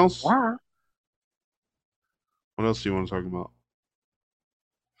 Anything else? Yeah. What else do you want to talk about?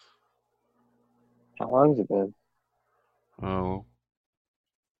 How long has it been? Oh,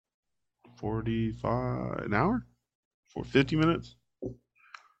 45 an hour? For 50 minutes?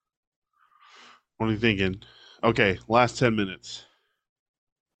 What are you thinking? Okay, last 10 minutes.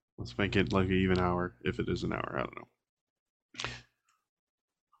 Let's make it like an even hour if it is an hour. I don't know.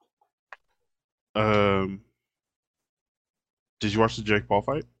 Did you watch the Jake Paul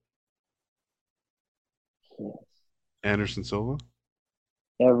fight? Yes. Anderson Silva?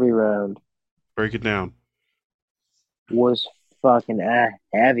 Every round Break it down. was fucking a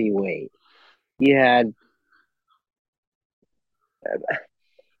heavyweight. You had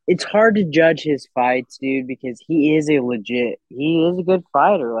it's hard to judge his fights, dude, because he is a good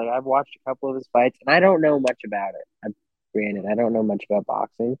fighter. Like I've watched a couple of his fights, and I don't know much about it. Granted, I don't know much about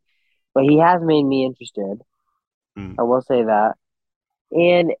boxing, but he has made me interested. Hmm. I will say that.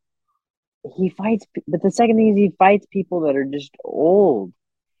 And he fights, but the second thing is he fights people that are just old.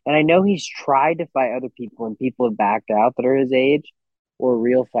 And I know he's tried to fight other people, and people have backed out that are his age, or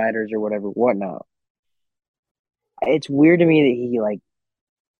real fighters or whatever, whatnot. It's weird to me that he like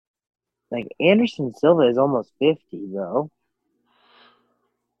Anderson Silva is almost 50, bro.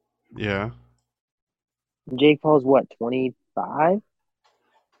 Yeah, Jake Paul's what, 25?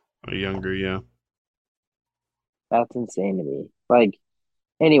 younger. Yeah. That's insane to me.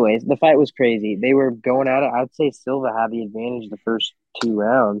 Anyways, the fight was crazy. They were going at it. I'd say Silva had the advantage the first 2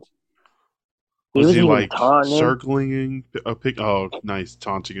 rounds. He Was was he even like taunting him. circling a pick? Oh, nice,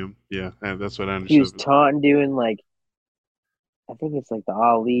 taunting him. Yeah, that's what He was Anderson was. taunting, doing I think it's like the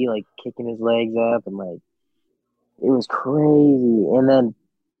Ali, like kicking his legs up, and it was crazy. And then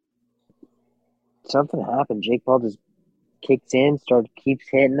something happened. Jake Paul just kicks in, keeps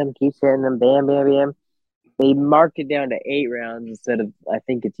hitting them, bam, bam, bam. They marked it down to 8 rounds instead of I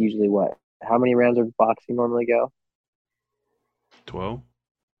think it's usually what? How many rounds of boxing normally go? 12. I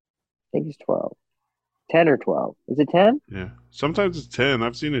think it's 12. 10 or 12. Is it 10? Yeah. Sometimes it's 10.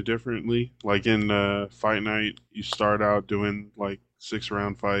 I've seen it differently. Like in fight night, you start out doing like 6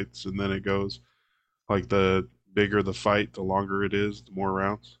 round fights, and then it goes like the bigger the fight, the longer it is, the more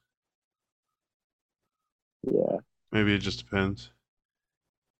rounds. Yeah. Maybe it just depends.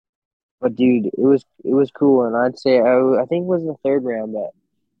 But dude, it was cool, and I'd say I think it was in the third round, but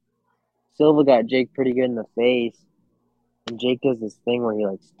Silva got Jake pretty good in the face, and Jake does this thing where he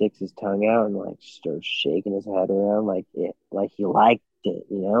like sticks his tongue out and like starts shaking his head around like he liked it,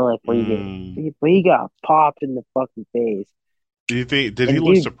 like where you Mm. get, but he got popped in the fucking face, Do you think did he and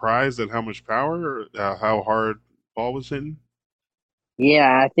look dude, surprised at how much power or how hard Paul was hitting? yeah,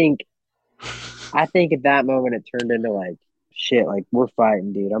 I think at that moment it turned into like shit, like we're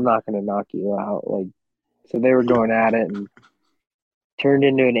fighting, dude. I'm not gonna knock you out, like so they were going at it and turned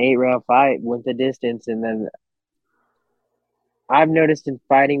into an 8 round fight, went the distance, and then I've noticed in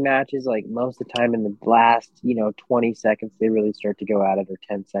fighting matches, like most of the time in the last, 20 seconds, they really start to go at it or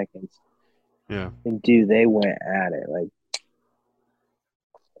 10 seconds. Yeah. And dude, they went at it. Like,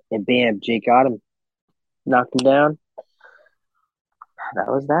 and bam, Jake got him, knocked him down. That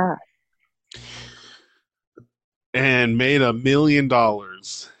was that. And made $1 million.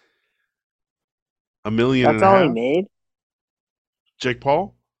 A million That's and a all he half? made. Jake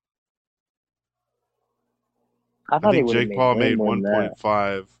Paul? I I thought he think would have Jake made Paul way made more than that.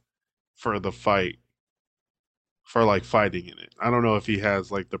 1.5 for the fight, for like fighting in it. I don't know if he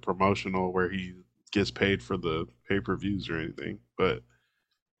has like the promotional where he gets paid for the pay-per-views or anything, but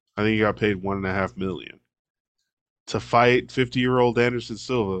I think he got paid 1.5 million to fight 50-year-old Anderson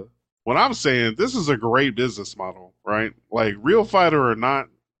Silva. What I'm saying, this is a great business model, right? Like real fighter or not,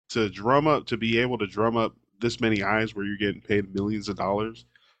 to be able to drum up this many eyes where you're getting paid millions of dollars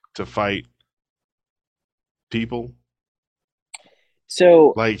to fight people.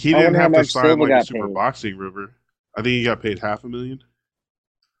 So Like he I didn't wonder how have to much sign Silva like a got super paid boxing river. I think he got paid 500,000.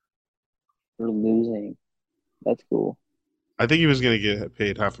 for losing. That's cool. I think he was gonna get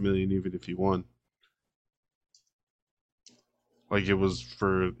paid 500,000 even if he won. Like it was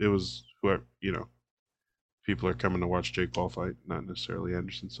whoever people are coming to watch Jake Paul fight, not necessarily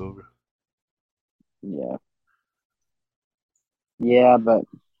Anderson Silva. Yeah. Yeah, but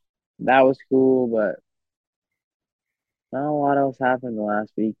that was cool, but not a lot else happened the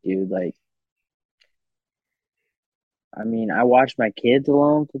last week, dude. Like, I mean, I watched my kids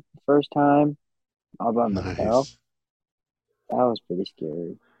alone for the first time all by myself. Nice. That was pretty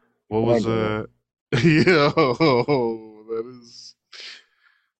scary, What but I was did it. yo,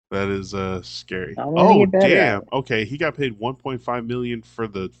 that is scary. I'm gonna Oh get better at damn. it. Okay, he got paid 1.5 million for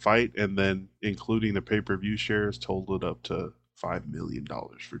the fight and then including the pay-per-view shares totaled up to $5 million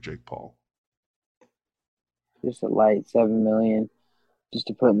for Jake Paul. Just a light 7 million, just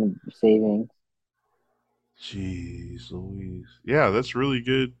to put in the savings. Jeez Louise. Yeah, that's really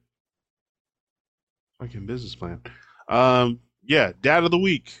good fucking business plan. Yeah, dad of the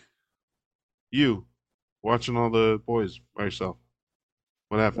week. You watching all the boys by yourself.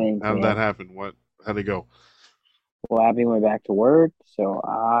 What happened? Thanks, How did that man. happen? How'd it go? Well, Abby went back to work, so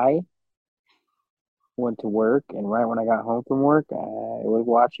I went to work, and right when I got home from work, I was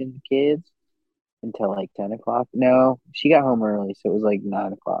watching the kids until like 10 o'clock. No, she got home early, so it was like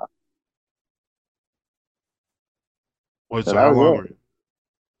 9 o'clock. Wait, So so that how was long were it.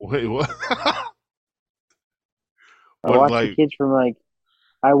 wait, what? I What watched the like kids from like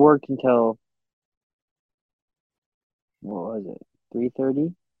I worked until what was it,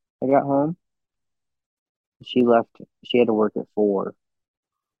 3:30. I got home. She left. She had to work at 4.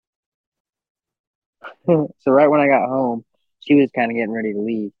 So right when I got home, she was kind of getting ready to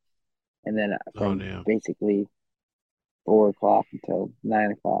leave, and then oh from damn. basically 4 o'clock until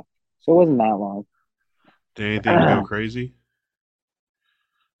 9 o'clock. So it wasn't that long. Did anything go crazy?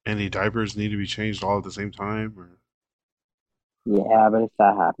 Any diapers need to be changed all at the same time or Yeah, but if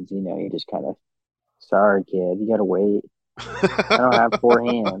that happens, you just kind of sorry, kid, you gotta wait. I don't have 4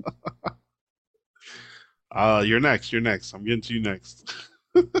 hands. You're next. You're next. I'm getting to you next.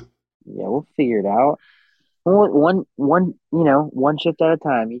 Yeah, we'll figure it out. One shift at a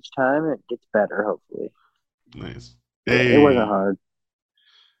time. Each time it gets better, hopefully. Nice. It wasn't Hey, hard.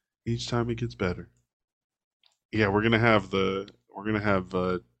 each time it gets better. Yeah, we're gonna have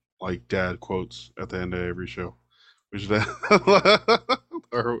like dad quotes at the end of every show. We should have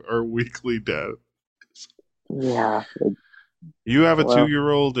our weekly dad. Yeah, You have a well,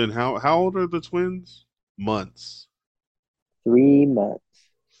 2-year-old, and how old are the twins? Months. 3 months.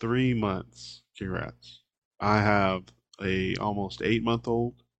 3 months. Congrats. I have a almost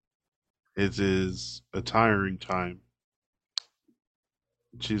 8-month-old. It is a tiring time.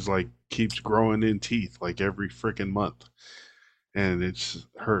 She's like keeps growing in teeth like every freaking month, and it just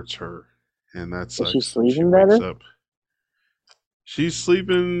hurts her, and that Is she sucks when she sleeping wakes better? up. She's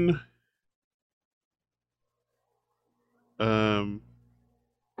sleeping. Um,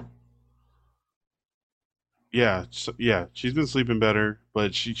 Yeah, so, yeah, she's been sleeping better,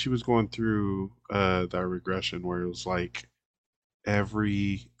 but she was going through that regression where it was like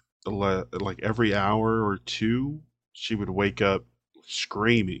every like every hour or two she would wake up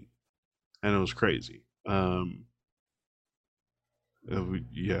screaming, and it was crazy.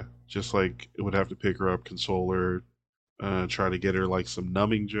 Yeah, just like it would have to pick her up, console her, try to get her like some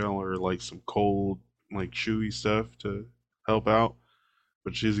numbing gel or like some cold, like chewy stuff to help out.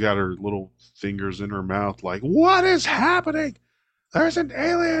 But she's got her little fingers in her mouth, like, what is happening? There's an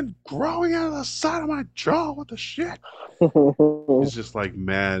alien growing out of the side of my jaw. What the shit? She's just like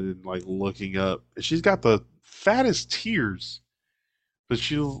mad and like looking up. And she's got the fattest tears, but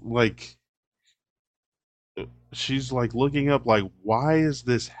she's like looking up like, why is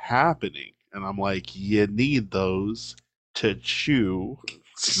this happening? And I'm like, you need those to chew.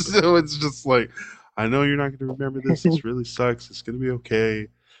 So it's just like, I know you're not going to remember this. This really sucks. It's going to be okay.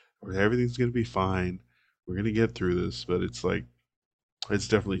 Or everything's going to be fine. We're going to get through this. But it's like, it's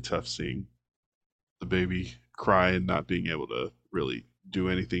definitely tough seeing the baby cry and not being able to really do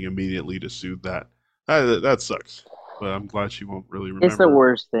anything immediately to soothe that. That sucks. But I'm glad she won't really It's the remember.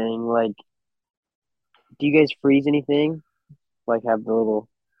 worst thing. Like, do you guys freeze anything? Like, have the little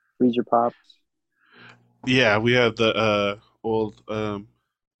freezer pops? Yeah, we have the old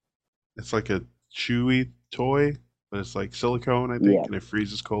it's like a chewy toy, but it's like silicone, I think, Yeah, and it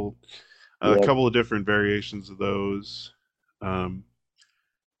freezes cold. A yeah. couple of different variations of those. Um,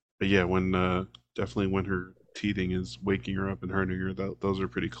 but yeah, when definitely when her teething is waking her up and hurting her, those are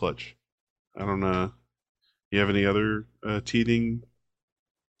pretty clutch. I don't know. You have any other teething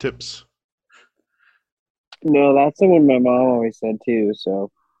tips? No, that's the one my mom always said too. So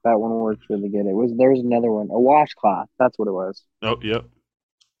that one works really good. There was another one, a washcloth. That's what it was. Oh, yep.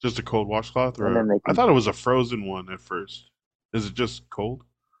 Just a cold washcloth, And or then they I can thought it was a frozen one at first. Is it just cold?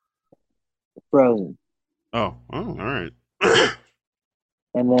 frozen. Oh, all right.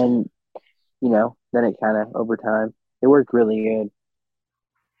 And then, then it kind of over time, it worked really good.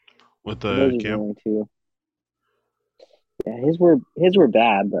 With But the those are the camp. only two. Yeah, his were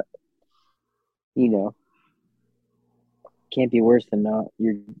bad, but you know, can't be worse than not.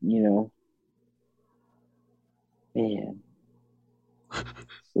 Man,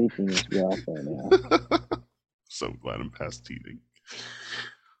 sleeping is rough right now. So glad I'm past teething.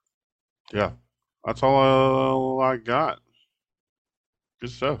 Yeah, that's all I got. Good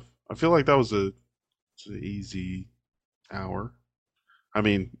stuff. I feel like that was it's an easy hour. I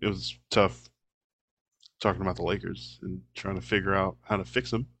mean, it was tough talking about the Lakers and trying to figure out how to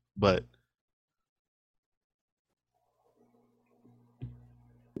fix them. But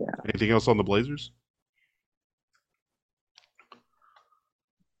Yeah. anything else on the Blazers?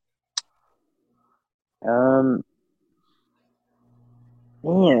 Um,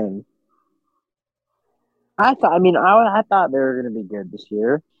 man, I thought they were gonna be good this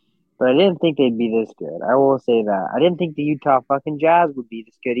year, but I didn't think they'd be this good. I will say that. I didn't think the Utah fucking Jazz would be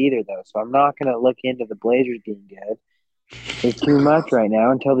this good either, though. So I'm not gonna look into the Blazers being good. It's too much right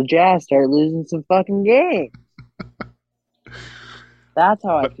now until the Jazz start losing some fucking games. That's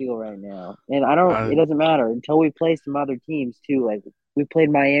how I But feel right now. And I don't, I, it doesn't matter until we play some other teams too. Like we played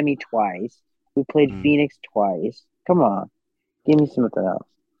Miami twice. We played mm, Phoenix twice. Come on. Give me something else.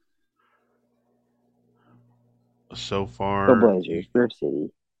 so Go far, Blazers. Rip City.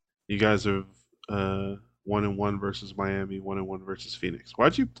 you guys have uh, 1-1 versus Miami, 1-1 versus Phoenix.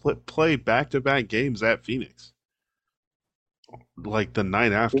 Why'd you play back-to-back games at Phoenix? Like the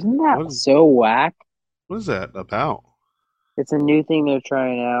night after. Isn't that so whack? What is that about? It's a new thing they're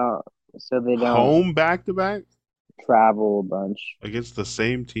trying out so they don't Home back-to-back travel a bunch. against the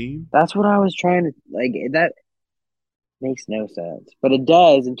same team? That's what I was trying to like. That makes no sense, but it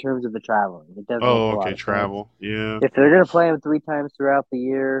does in terms of the traveling. It does make Oh, a lot okay, of sense. travel. Yeah. If they're gonna play them three times throughout the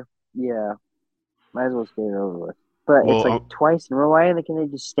year, yeah, might as well just get it over with. But it's Well, like twice in a row. Why can they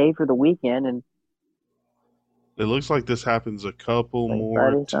just stay for the weekend and it looks like this happens a couple like more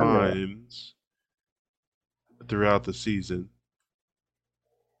Friday, Sunday? times throughout the season.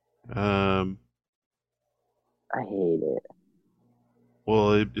 Um, I hate it.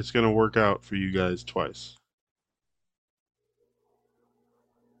 well, it's going to work out for you guys twice.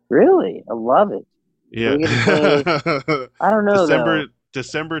 Really, I love it. So Yeah. we get to play. I don't know December though.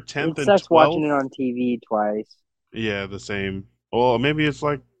 December It 10th and sucks watching it 12th. on TV twice. Yeah, the same. Well, maybe it's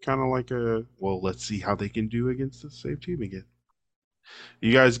like kind of like well, let's see how they can do against the same team again.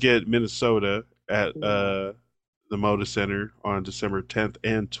 You guys get Minnesota at Yeah, the Moda Center on December 10th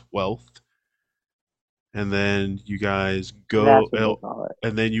and 12th, and then you guys that's what they call it.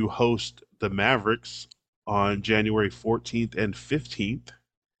 and then you host the Mavericks on January 14th and 15th,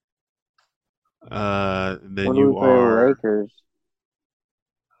 And then When do we you play the are Lakers?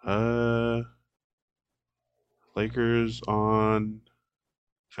 uh Lakers on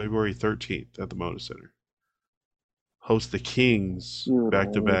February 13th at the Moda Center. Host the Kings You would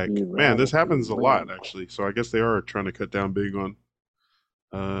back to only back. be Man, this radically happens a lot wrong. actually. So I guess they are trying to cut down big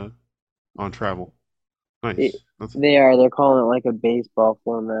uh on travel. It, Nice. That's they are. They're calling it like a baseball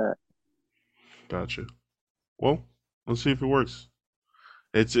format. gotcha. Well, let's see if it works.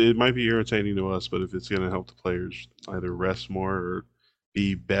 It might be irritating to us, but if it's going to help the players either rest more or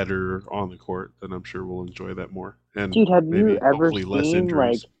be better on the court, then I'm sure we'll enjoy that more and Dude, have you maybe ever hopefully less seen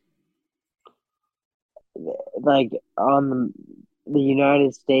injuries. like on the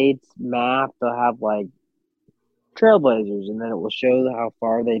United States map? They'll have like trailblazers, and then it will show how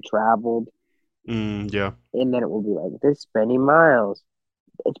far they traveled, Yeah, and then it will be like this many miles.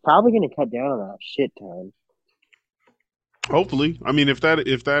 It's probably going to cut down on that shit ton. hopefully. I mean, if that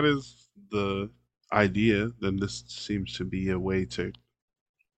is the idea, then this seems to be a way to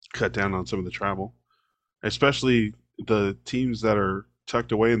cut down on some of the travel, especially the teams that are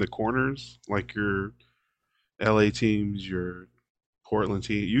tucked away in the corners, like your LA teams, your Portland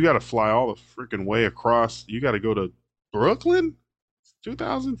team. You got to fly all the freaking way across. You got to go to Brooklyn.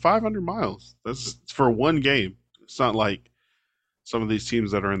 2,500 miles. That's for one game. It's not like some of these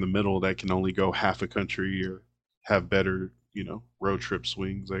teams that are in the middle that can only go half a country or have better, road trip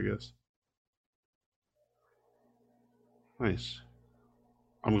swings, I guess. Nice.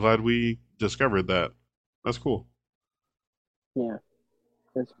 I'm glad we discovered that. That's cool. Yeah,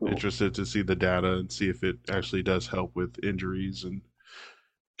 that's cool. Interested to see the data and see if it actually does help with injuries and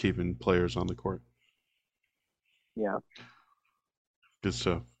keeping players on the court. Yeah. Good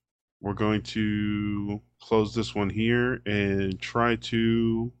stuff. We're going to close this one here and try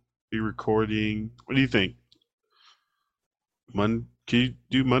to be recording. What do you think? Can you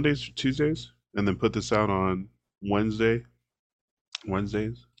do Mondays or Tuesdays and then put this out on Wednesday?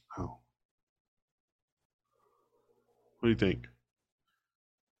 Wednesdays? Oh, what do you think?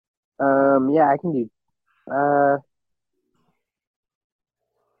 Yeah, I can do. Uh,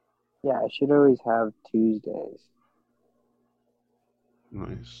 yeah, I should always have Tuesdays.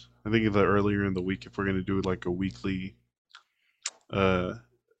 Nice. I think the earlier in the week, if we're going to do like a weekly uh,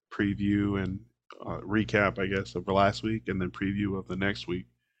 preview and recap, I guess, of the last week and then preview of the next week,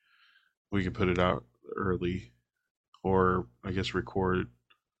 we can put it out early or I guess record.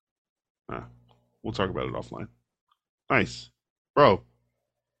 Uh, we'll talk about it offline. Nice. Bro,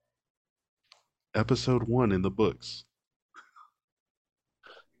 episode 1 in the books.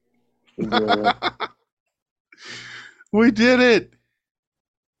 We did it. We did it.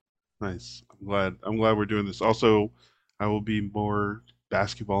 Nice. I'm glad we're doing this. Also, I will be more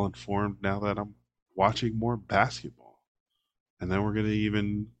basketball informed now that I'm watching more basketball. And then we're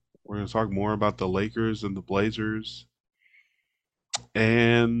gonna talk more about the Lakers and the Blazers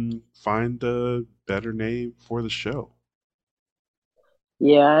and find a better name for the show.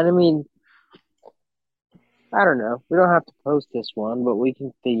 Yeah, and I mean, I don't know. We don't have to post this one, but we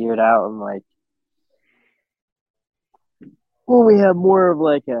can figure it out and like when we have more of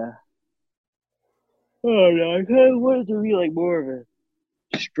like a. Oh no, I kind of want it to be like more of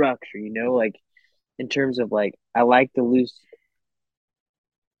a structure, like in terms of like I like the loose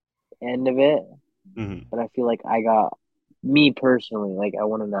end of it, Hmm. but I feel like I got me personally, like I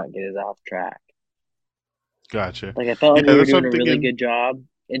want to not get us off track. Gotcha. Like I felt like Yeah, we were that's what doing I'm a really thinking. good job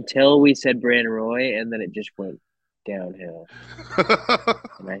until we said Brandon Roy, and then it just went downhill,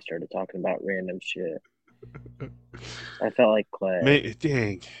 and I started talking about random shit. I felt like Clay,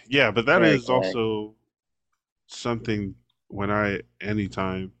 Dang. Yeah, but that very is Clay. also something when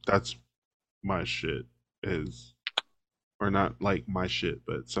anytime that's my shit is or not like my shit,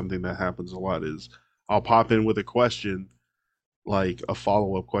 but something that happens a lot is I'll pop in with a question, like a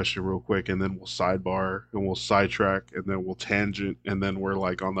follow up question, real quick, and then we'll sidebar and we'll sidetrack and then we'll tangent and then we're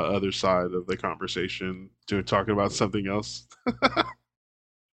like on the other side of the conversation talking about something else.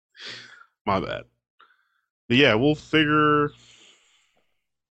 My bad. But yeah, we'll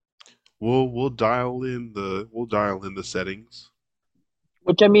dial in the settings.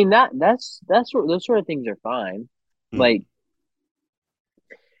 Which I mean that's those sort of things are fine. Mm. Like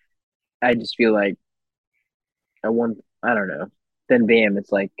I just feel like I don't know. Then bam,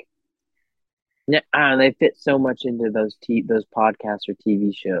 it's like yeah, I don't know, they fit so much into those podcasts or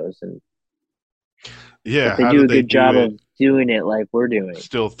TV shows, and if Yeah, they how do did a they good do job it? of doing it like we're doing.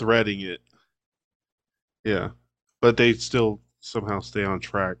 Still threading it. Yeah. But they still somehow stay on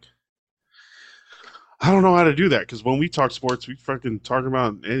track. I don't know how to do that because when we talk sports, we fucking talk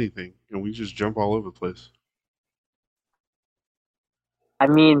about anything and we just jump all over the place. I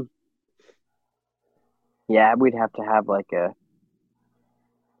mean, Yeah, we'd have to have like a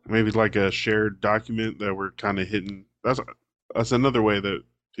Maybe like a shared document that we're kind of hitting. That's another way that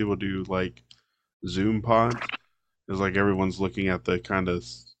people do like Zoom pods. Is like everyone's looking at the kind of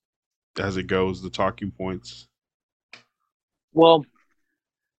as it goes, the talking points. well,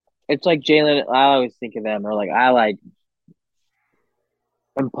 it's like Jalen. I always think of them, or like I like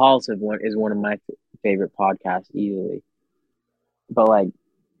Impulsive one is one of my favorite podcasts easily. But like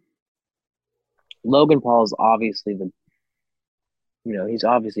Logan Paul is obviously he's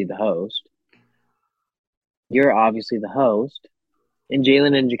obviously the host. You're obviously the host, and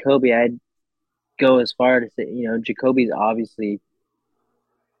Jalen and Jacoby, I'd go as far to say, Jacoby's obviously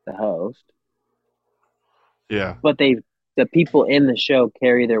the host, Yeah, but the people in the show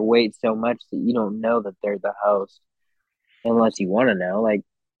carry their weight so much that you don't know that they're the host unless you want to know. Like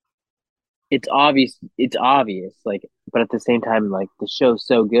it's obvious, like, but at the same time, like the show's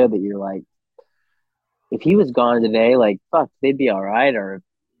so good that you're like, if he was gone today, like fuck, they'd be all right, or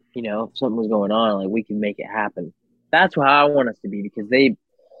if something was going on, like we could make it happen. That's how I want us to be because they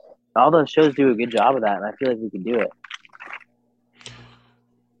all those shows do a good job of that, and I feel like we could do it.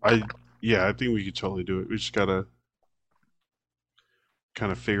 I yeah, I think we could totally do it. We just gotta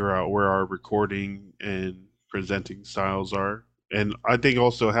kind of figure out where our recording and presenting styles are, and I think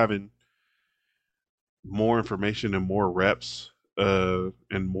also having more information and more reps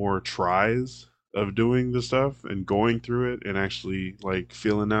and more tries of doing the stuff and going through it and actually like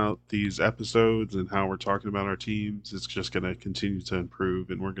feeling out these episodes and how we're talking about our teams, it's just going to continue to improve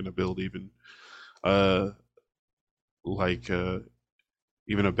and we're going to build uh like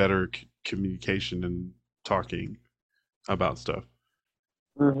even a better communication and talking about stuff.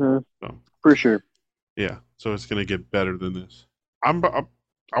 Mm-hmm. So For sure. yeah, so it's going to get better than this. I want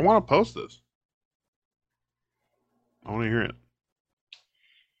to post this. I want to hear it.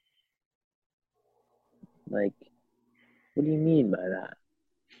 Like, what do you mean by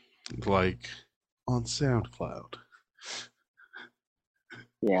that? Like on SoundCloud.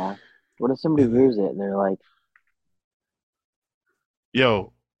 Yeah. What if somebody And hears it and they're like,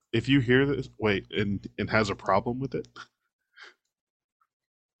 yo, if you hear this, wait, and has a problem with it,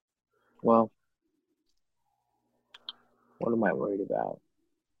 well, what am I worried about?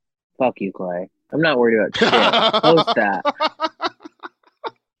 Fuck you, Clay. I'm not worried about shit. Post that.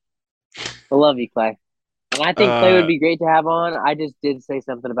 I love you, Clay. And I think Clay would uh, be great to have on. I just did say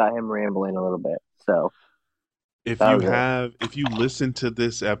something about him rambling a little bit. So that was it. if you listen to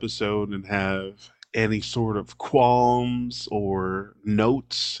this episode and have any sort of qualms or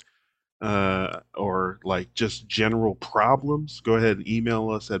notes, or like just general problems, go ahead and email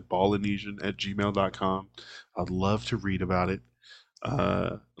us at ballinesian@gmail.com. I'd love to read about it.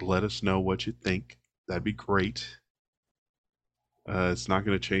 Let us know what you think. That'd be great. It's not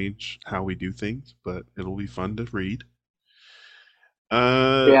going to change how we do things, but it'll be fun to read.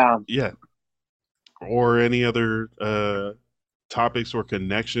 Yeah. Yeah, or any other topics or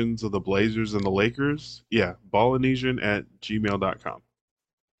connections of the Blazers and the Lakers. Yeah, ballinesian@gmail.com.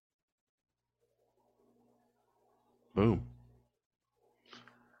 Boom.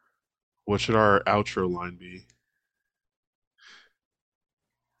 What should our outro line be?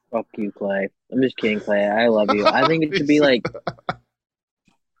 Fuck you, Clay. I'm just kidding, Clay. I love you. I think it should be like,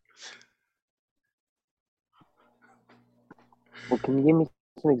 well, can you give me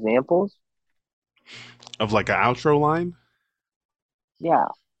some examples? Of like an outro line? Yeah.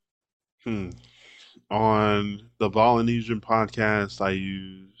 Hmm. On the Polynesian podcast, I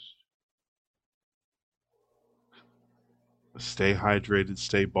use stay hydrated,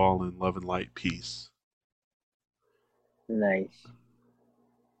 stay ballin', love and light, peace. Nice.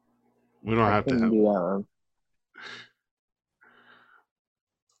 We don't I have to couldn't have do one. that one.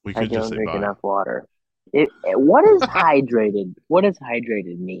 We I could just don't say drink bye. enough water. What is hydrated? What does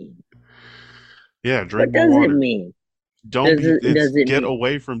hydrated mean? Yeah, drink What more does it water. mean? Don't be, it's Does it get mean?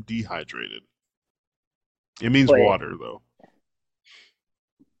 away from dehydrated. It means But water though.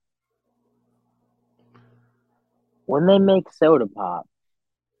 when they make soda pop,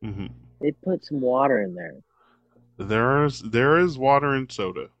 Hmm. they put some water in there. There is water in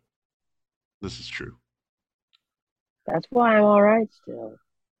soda. This is true. That's why I'm all right still.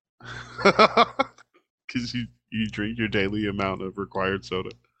 Because you drink your daily amount of required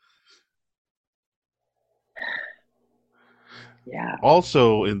soda. Yeah.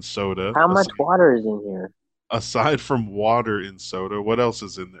 Also in soda, How much water is in here? aside from water in soda, what else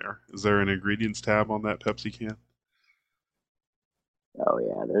is in there? Is there an ingredients tab on that Pepsi can? Oh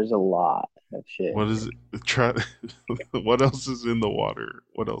yeah, there's a lot of shit What in is here. it? Try. What else is in the water?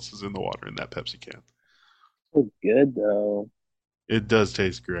 What else is in the water in that Pepsi can? So good though. It does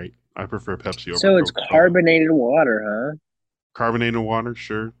taste great. I prefer Pepsi over So it's Coca-Cola. carbonated water, huh? Carbonated water,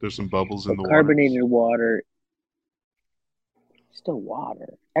 sure. There's some bubbles in But the water. carbonated water is still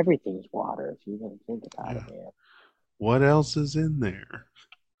water. Everything's water if you really think about it, Yeah. man. What else is in there?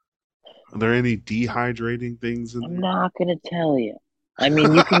 Are there any dehydrating things in I'm there? not gonna tell you. I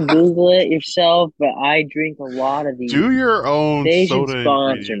mean, you can Google it yourself, but I drink a lot of these. Do your own They should soda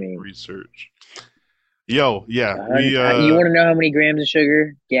sponsor ingredient me. research. Yo, yeah, A hundred. we You want to know how many grams of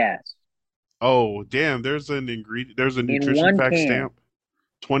sugar? Gas oh damn, there's a in nutrition one fact can. stamp.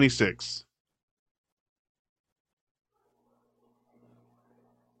 26.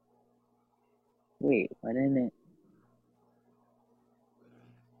 Wait, why didn't it?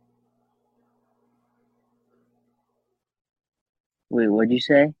 Wait, what'd you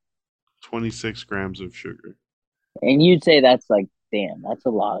say? 26 grams of sugar. And you'd say that's like, damn, that's a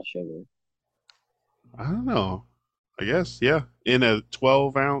lot of sugar. I don't know. I guess, yeah. In a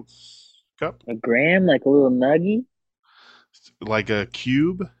 12-ounce cup, A gram, like a little nugget? like a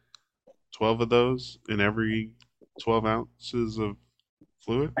cube, 12 of those in every 12 ounces of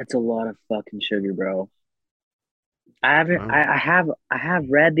fluid. That's a lot of fucking sugar, bro. I haven't. Wow. I have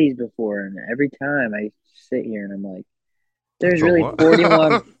read these before, and every time I sit here and I'm like, That's there's a really lot.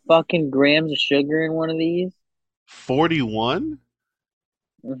 41 fucking grams of sugar in one of these. 41?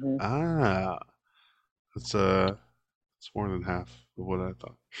 Hmm. Ah, that's it's more than half of what I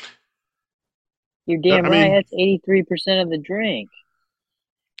thought. You're damn I right. mean, That's 83% of the drink.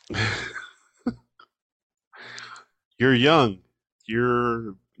 you're young.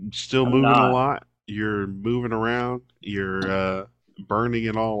 You're still I'm moving a not. lot. You're moving around. You're burning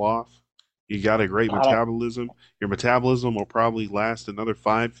it all off. You got a great God, metabolism. Your metabolism will probably last another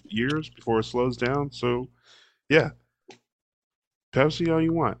 5 years before it slows down. So, yeah, Pepsi all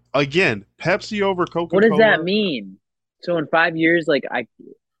you want. Again, Pepsi over what does that Coca-Cola. mean? So in 5 years, like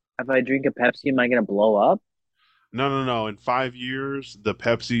if I drink a Pepsi, am I gonna blow up? No, no, no. In 5 years, the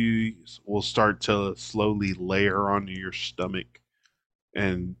Pepsi will start to slowly layer onto your stomach,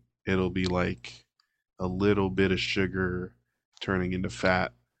 and it'll be like a little bit of sugar turning into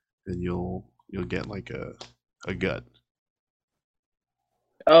fat, and you'll get like a gut.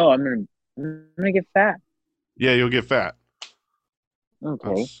 Oh, I'm gonna get fat. Yeah, you'll get fat. Okay.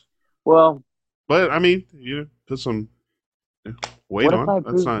 That's, Well, but I mean, put some weight what if on. I That's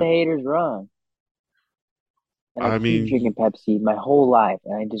prove the not. haters wrong and I I keep mean, drinking Pepsi my whole life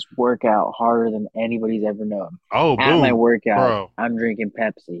and I just work out harder than anybody's ever known? oh, At my boom, workouts, bro. I'm drinking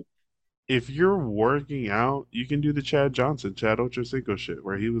Pepsi. If you're working out, you can do the Chad Johnson, Chad Ochocinco shit,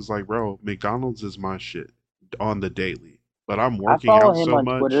 where he was like, bro, McDonald's is my shit on the daily, but I'm I working follow out him so on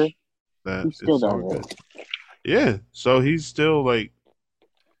Twitter. much that He still it's does all good. it. Yeah. So he's still like,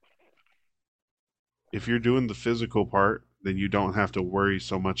 if you're doing the physical part, then you don't have to worry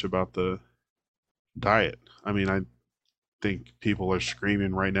so much about the diet. I mean, I think people are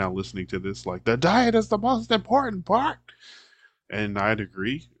screaming right now listening to this, like, the diet is the most important part. And I'd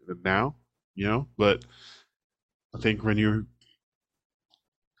agree now, but I think when you're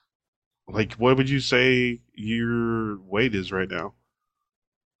like, what would you say your weight is right now?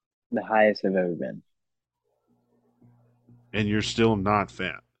 The highest I've ever been. And you're still not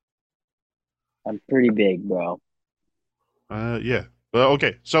fat. I'm pretty big, bro. Yeah. Well,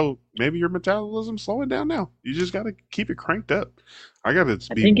 okay. So maybe your metabolism's slowing down now. You just got to keep it cranked up. I got to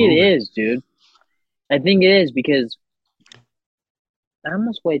I be think it moving. is, dude. I think it is because I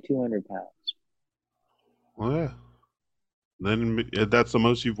almost weigh 200 pounds Well, yeah. Then that's the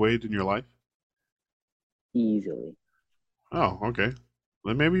most you've weighed in your life? easily. Oh, okay.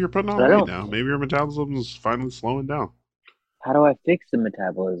 Then maybe you're putting on But I weight don't. now. Maybe your metabolism is finally slowing down. How do I fix the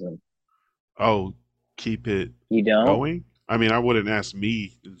metabolism? Oh, keep it You don't? going? I mean, I wouldn't ask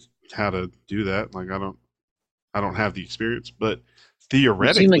me how to do that. Like I don't have the experience, but You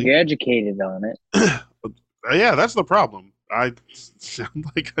seem like theoretically, you're educated on it. yeah, that's the problem. I sound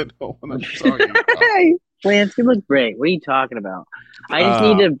like I know what I'm talking about. Lance, you look great. What are you talking about? I just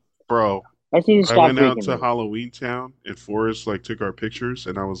need Uh, to. bro, I just need to I stop went out drinking to this. Halloween Town and Forrest like took our pictures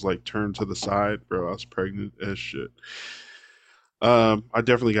and I was like turned to the side, bro. I was pregnant as shit. I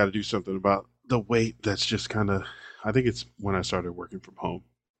definitely got to do something about the weight that's just kind of, I think it's when I started working from home,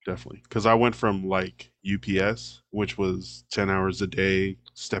 definitely. Because I went from like UPS, which was 10 hours a day,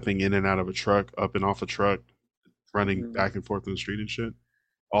 stepping in and out of a truck, up and off a truck, running Mhm. back and forth in the street and shit,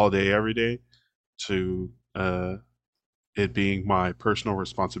 all day, every day, to it being my personal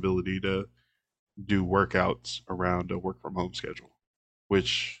responsibility to do workouts around a work from home schedule,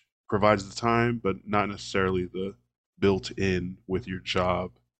 which provides the time, but not necessarily the built in with your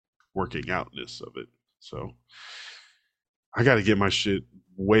job working outness of it. So I got to get my shit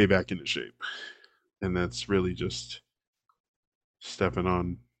way back into shape, and that's really just stepping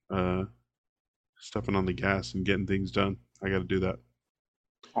on uh stepping on the gas and getting things done. I got to do that.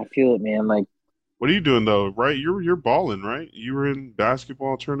 I feel it, man. Like, What are you doing though? Right, you're balling, right? You were in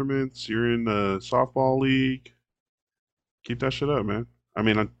basketball tournaments. You're in a softball league. Keep that shit up, man. I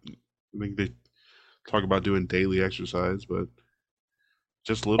mean, I think they talk about doing daily exercise, but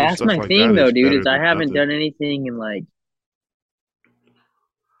just little that's stuff my like thing that though, is dude, better is I than haven't nothing. done anything in like,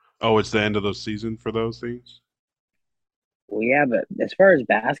 Oh, it's the end of the season for those things. well, yeah, but as far as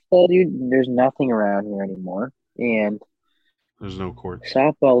basketball, dude, there's nothing around here anymore. And There's no courts.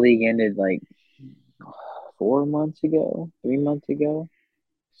 softball league ended like 4 months ago, 3 months ago.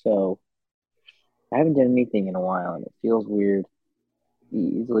 So I haven't done anything in a while, and it feels weird.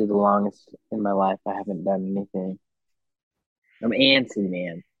 Easily the longest in my life I haven't done anything. I'm antsy,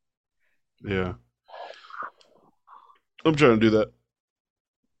 man. Yeah, I'm trying to do that.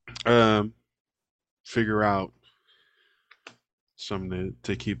 Um, Figure out something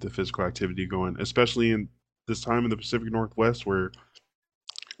to keep the physical activity going, especially in this time in the Pacific Northwest where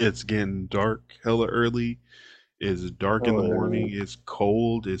it's getting dark hella early. It's dark in the morning. Oh, It's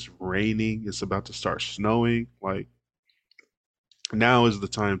cold. It's raining. It's about to start snowing. Like now is the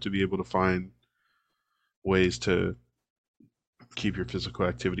time to be able to find ways to keep your physical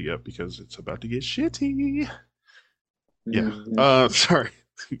activity up because it's about to get shitty. Yeah. mm-hmm. Sorry.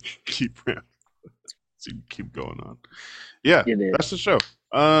 keep keep going on. Yeah, It is. that's the show.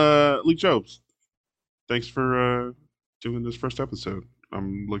 Luke Jobs, thanks for doing this first episode.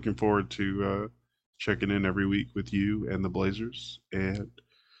 I'm looking forward to checking in every week with you and the Blazers and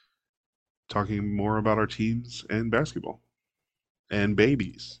talking more about our teams and basketball and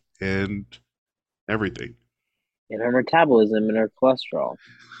babies and everything. And our metabolism and our cholesterol.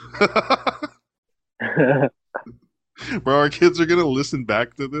 Bro, our kids are gonna listen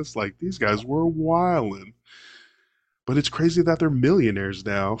back to this like these guys were wildin'. But it's crazy that they're millionaires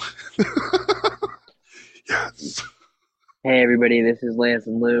now. Yes. Hey, everybody, this is Lance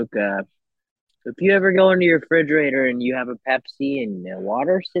and Luke. If you ever go into your refrigerator and you have a Pepsi and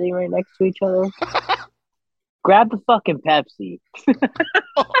water sitting right next to each other, grab the fucking Pepsi.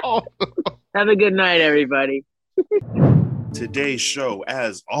 Have a good night, everybody. Today's show,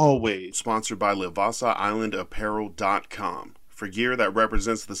 as always, sponsored by LivasaIslandApparel.com for gear that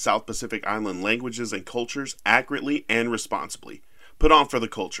represents the South Pacific Island languages and cultures accurately and responsibly. Put on for the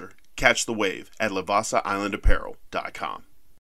culture. Catch the wave at LivasaIslandApparel.com.